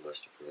motivated, less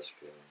depressed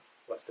feeling.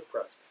 Less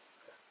depressed.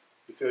 Okay.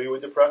 You feel you were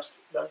depressed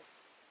then?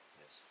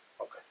 Yes.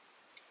 Okay.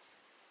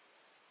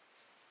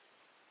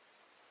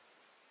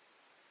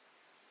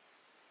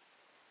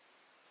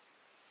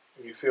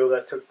 Do you feel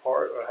that took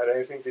part or had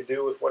anything to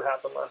do with what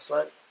happened last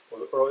night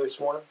or early this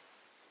morning?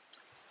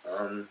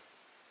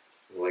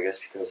 Well, I guess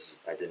because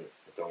I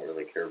don't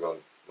really care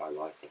about my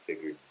life. I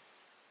figured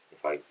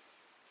if I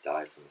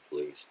died from the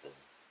police, then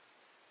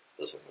it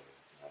doesn't really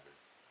matter.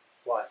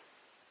 Why?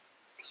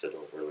 Because I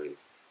don't really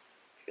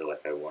feel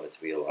like I wanted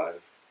to be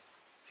alive.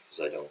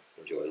 Because I don't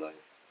enjoy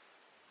life.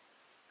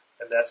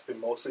 And that's been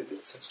mostly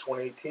since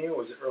 2018, or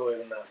was it earlier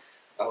than that?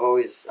 I've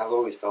always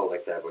felt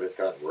like that, but it's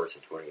gotten worse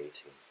in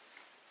 2018.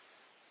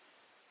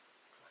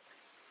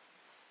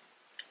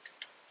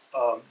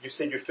 You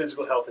said your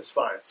physical health is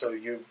fine, so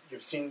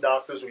you've seen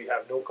doctors where you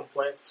have no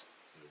complaints?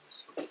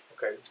 Yes.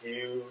 Okay. Do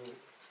you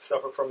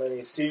suffer from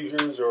any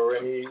seizures or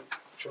any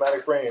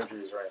traumatic brain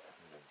injuries or anything?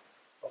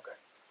 Okay.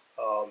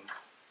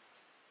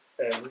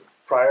 And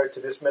prior to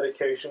this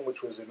medication,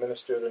 which was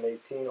administered in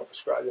 18 or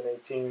prescribed in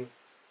 18,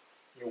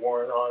 you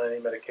weren't on any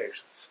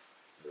medications?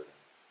 Right.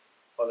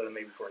 Other than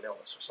maybe for an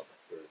illness or something?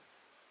 Right.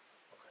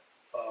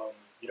 Okay.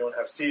 You don't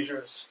have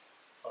seizures?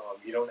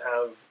 You don't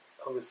have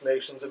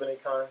hallucinations of any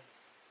kind?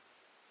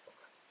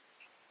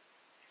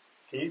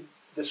 Can you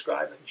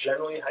describe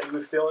generally how you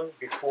were feeling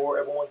before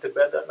everyone went to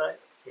bed that night?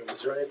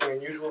 Was there anything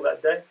unusual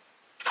that day?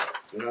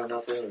 No,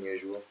 nothing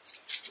unusual.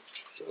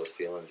 So I was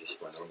feeling just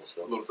my normal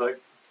self. A little tight?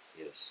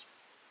 Yes.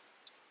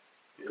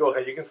 Go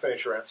ahead, you can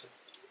finish your answer.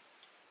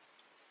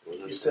 You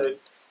saying? said,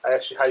 I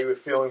asked you how you were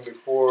feeling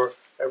before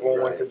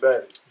everyone went to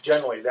bed.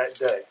 Generally, that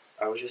day.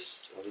 I was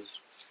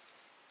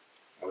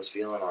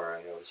feeling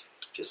alright. I was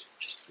just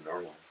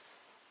normal.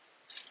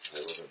 I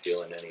wasn't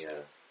feeling any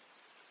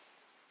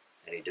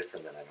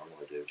different than I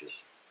normally do,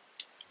 just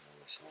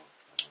myself.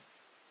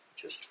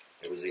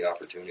 It was the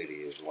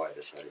opportunity is why I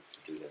decided to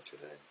do that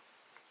today.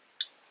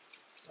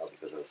 Not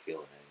because I was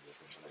feeling any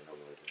different than I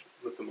normally do.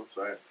 Lift them up,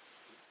 sorry.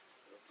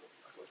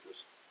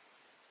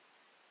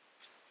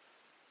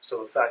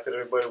 So the fact that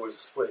everybody was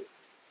asleep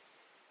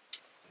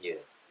Yeah,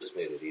 just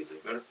made it easy.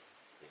 Better?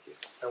 Thank you.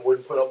 and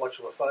wouldn't put up much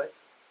of a fight?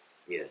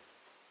 Yeah.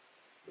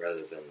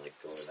 Rather than like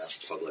going out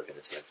in public and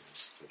attacking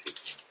some people.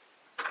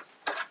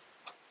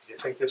 Do you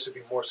think this would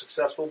be more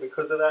successful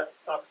because of that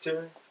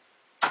opportunity?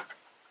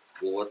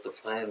 Well, what the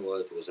plan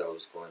was I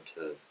was going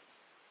to,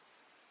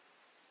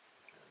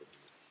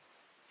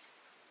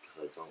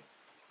 because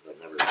I've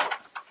never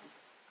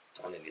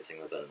done anything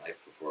with a knife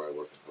before. I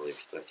wasn't really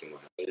expecting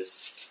one. And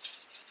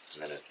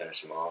then I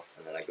finished him off,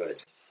 and then I got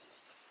it,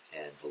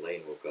 and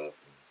Elaine woke up,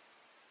 and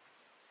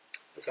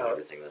that's when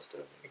everything messed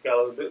up. It got a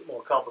little bit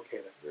more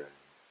complicated. Right.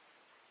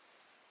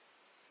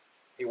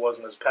 He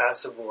wasn't as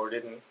passive or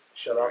didn't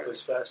shut up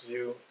as fast as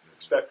you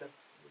expected?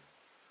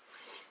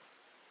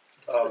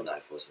 The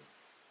knife wasn't,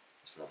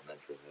 it's not meant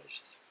for that, it's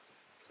just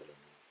cut in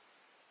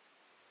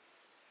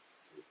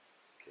the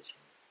kitchen.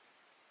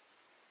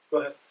 Go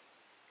ahead.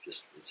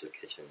 It's a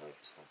kitchen knife,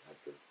 it's not meant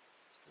for,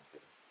 it's not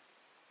like a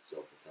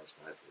self-defense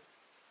knife or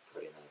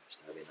cutting knife,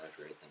 stabbing knife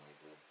or anything like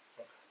that.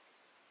 Okay.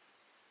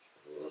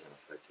 It wasn't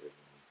effective.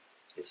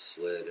 It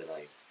slid and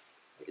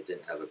it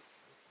didn't have a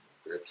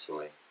grip,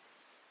 so I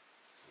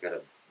got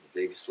a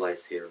big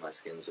slice here, my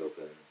skin's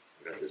open.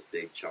 I got this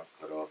big chunk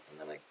cut off, and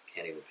then I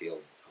can't even feel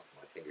the top of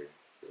my finger.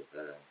 Feel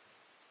bad.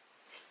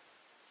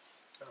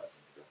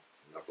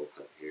 Knuckle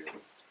cut here,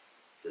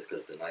 just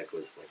because the knife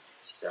was like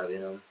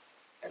stabbing him,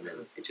 and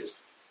then it just,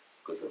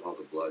 because of all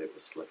the blood, it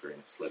was slippery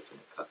and it slipped and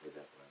it cut me that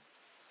way.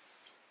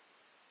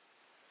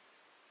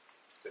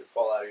 Did it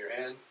fall out of your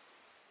hand?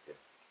 Yeah.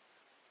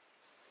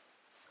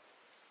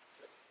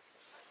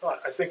 All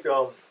right, I think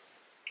I'm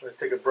going to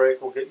take a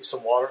break. We'll get you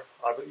some water.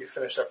 I bet you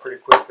finished that pretty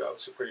quick.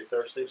 Obviously pretty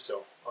thirsty,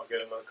 so I'll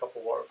get another cup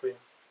of water for you.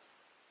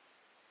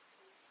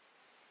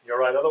 You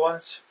alright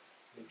otherwise?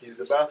 Need to use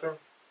the bathroom?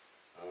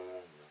 No.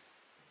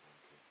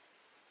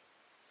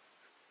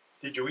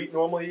 Did you eat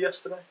normally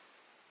yesterday?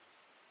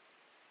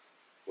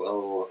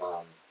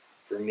 Well,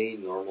 for me,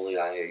 normally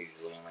I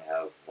usually only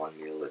have one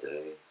meal a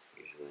day.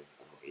 Usually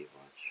I don't eat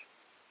much.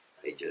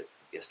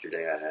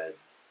 Yesterday I had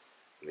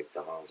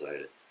McDonald's. I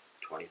had a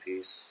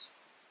 20-piece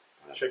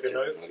Chicken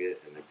nuggets?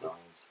 nugget at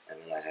McDonald's, and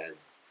then I had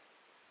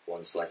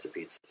one slice of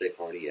pizza. Day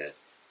party at,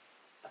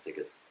 I think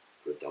it's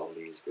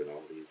Grimaldi's,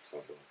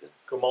 something like that.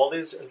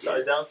 Grimaldi's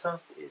inside downtown?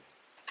 Yeah.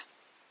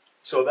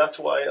 So that's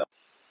why...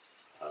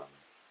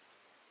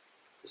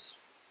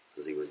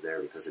 Because he was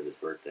there because of his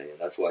birthday, and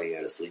that's why he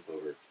had a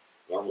sleepover.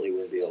 Normally he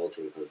wouldn't be able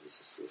to because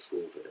this is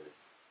school today.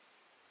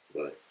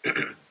 But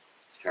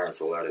his parents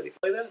will let it.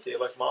 Play that? Do you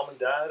have like mom and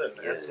dad and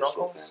aunts and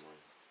uncles?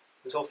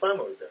 His whole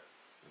family was there.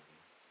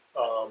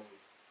 Mm-hmm.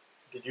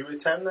 Did you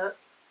attend that?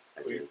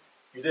 I did.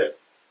 You did?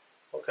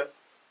 Okay.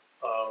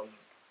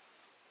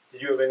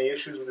 Did you have any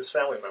issues with his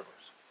family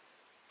members?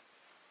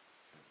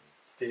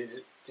 Mm-hmm.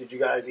 Did you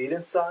guys eat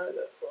inside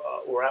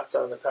or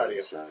outside on the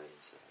patio?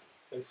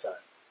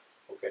 Inside.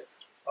 Okay.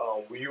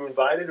 Were you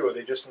invited, or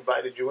they just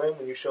invited you in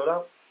when you showed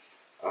up?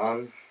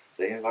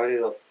 They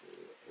invited up.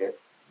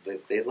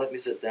 They let me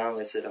sit down.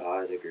 They said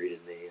hi. They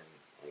greeted me, and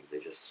like they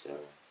just.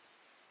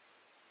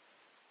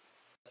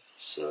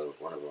 So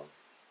one of them.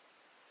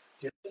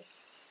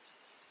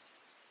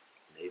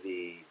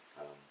 Maybe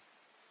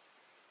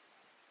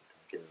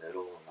Duncan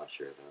Middle. I'm not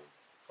sure though.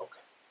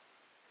 Okay.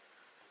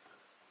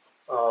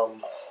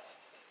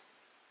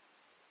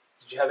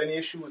 Did you have any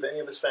issue with any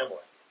of his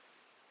family?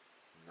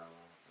 No.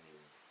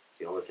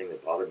 The only thing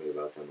that bothered me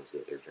about them was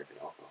that they're drinking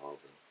alcohol,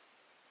 but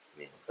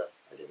Okay.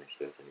 I didn't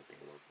expect anything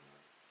more from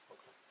that.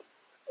 Okay.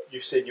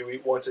 You said you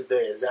eat once a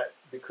day. Is that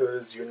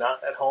because you're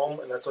not at home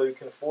and that's all you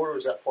can afford, or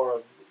is that part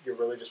of your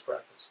religious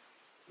practice?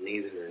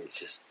 Neither. It's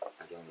just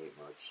I don't eat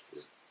much.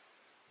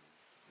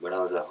 When I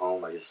was at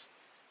home, we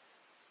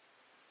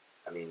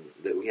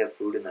have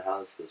food in the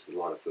house. There's a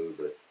lot of food,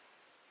 but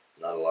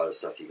not a lot of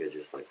stuff you could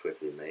just like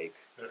quickly make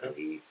and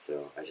eat.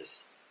 So I just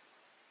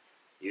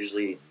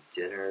usually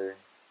dinner.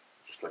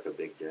 Just like a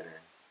big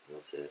dinner.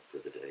 That's it for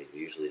the day.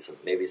 Usually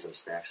maybe some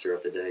snacks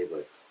throughout the day,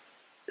 but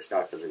it's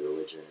not because of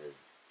religion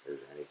or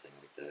anything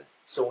like that.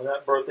 So when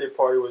that birthday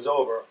party was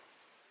over,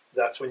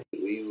 that's when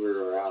we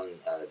were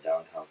around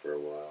downtown for a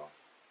while.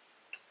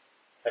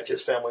 Had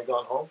his family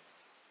gone home?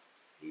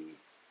 He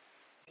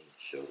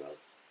showed up.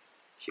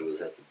 She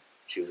was at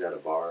a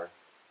bar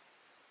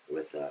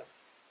with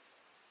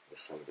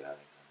some guy.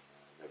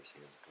 I've never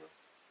seen him before.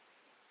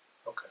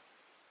 Okay.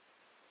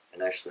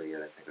 And actually, I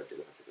think I do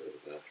have to go to the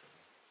bathroom.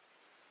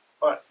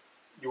 Alright.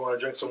 You want to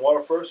drink some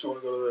water first, or you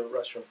want to go to the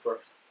restroom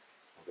first?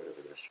 I'll go to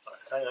the restroom. All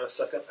right, hang on a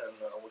second, and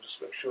we'll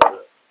just make sure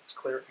that it's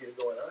clear for you to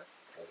go in, alright?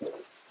 Okay.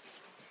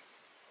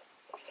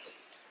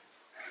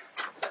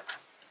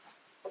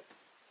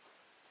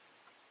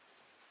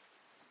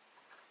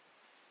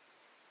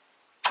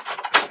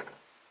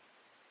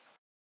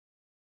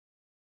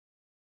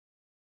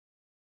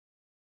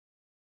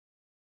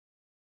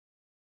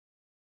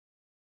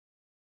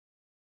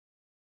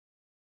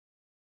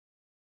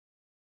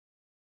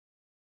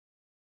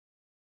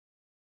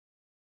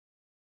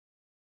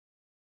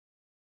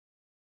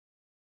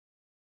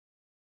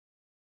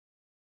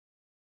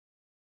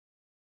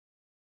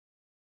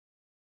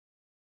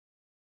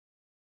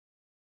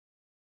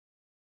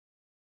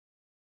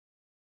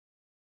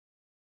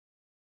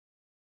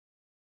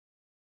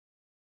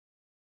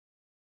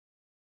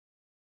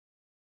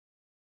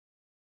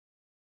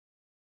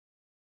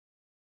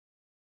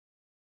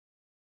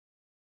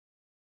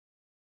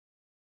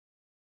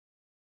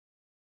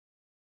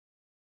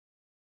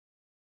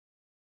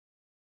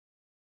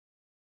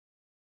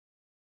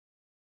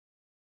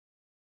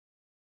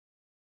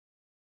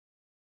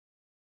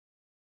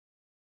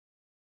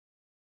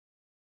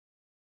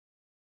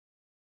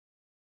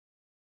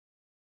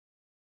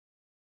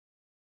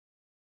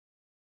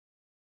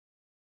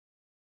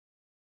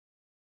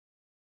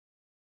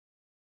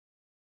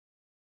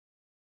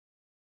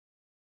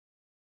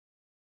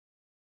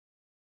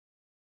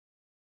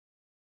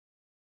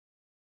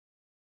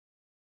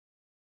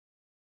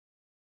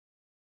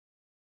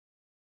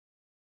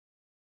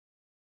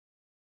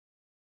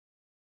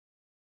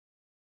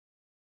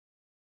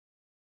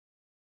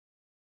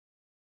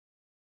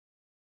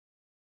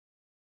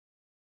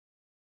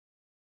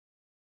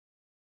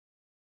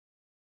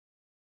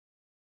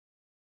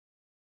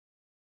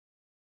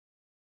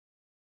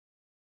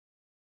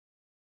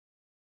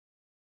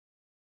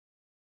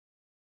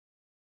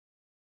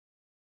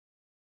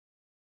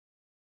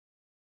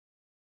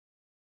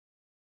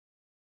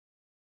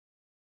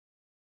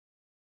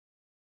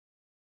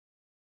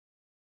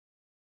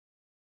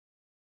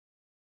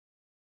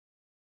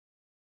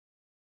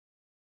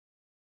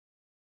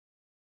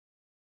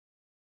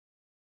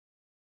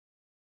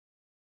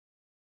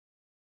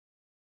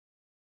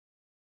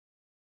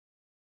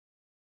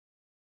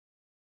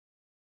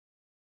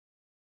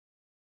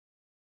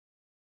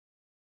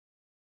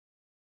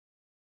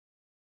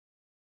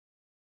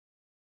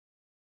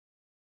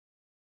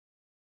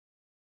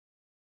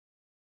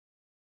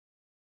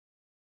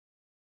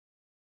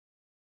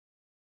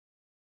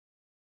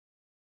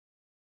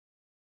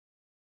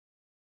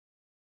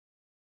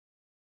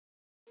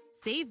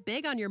 Save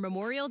big on your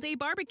Memorial Day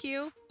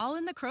barbecue, all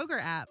in the Kroger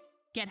app.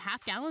 Get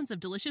half gallons of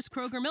delicious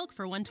Kroger milk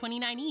for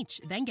 $1.29 each.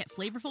 Then get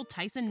flavorful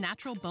Tyson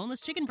natural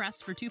boneless chicken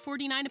breasts for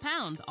 $2.49 a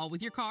pound, all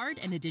with your card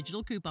and a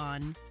digital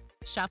coupon.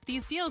 Shop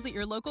these deals at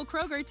your local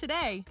Kroger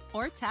today,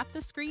 or tap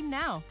the screen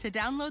now to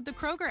download the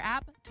Kroger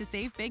app to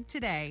save big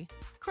today.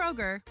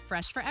 Kroger,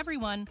 fresh for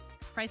everyone.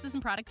 Prices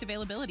and product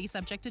availability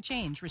subject to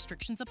change.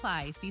 Restrictions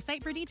apply. See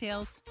site for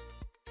details.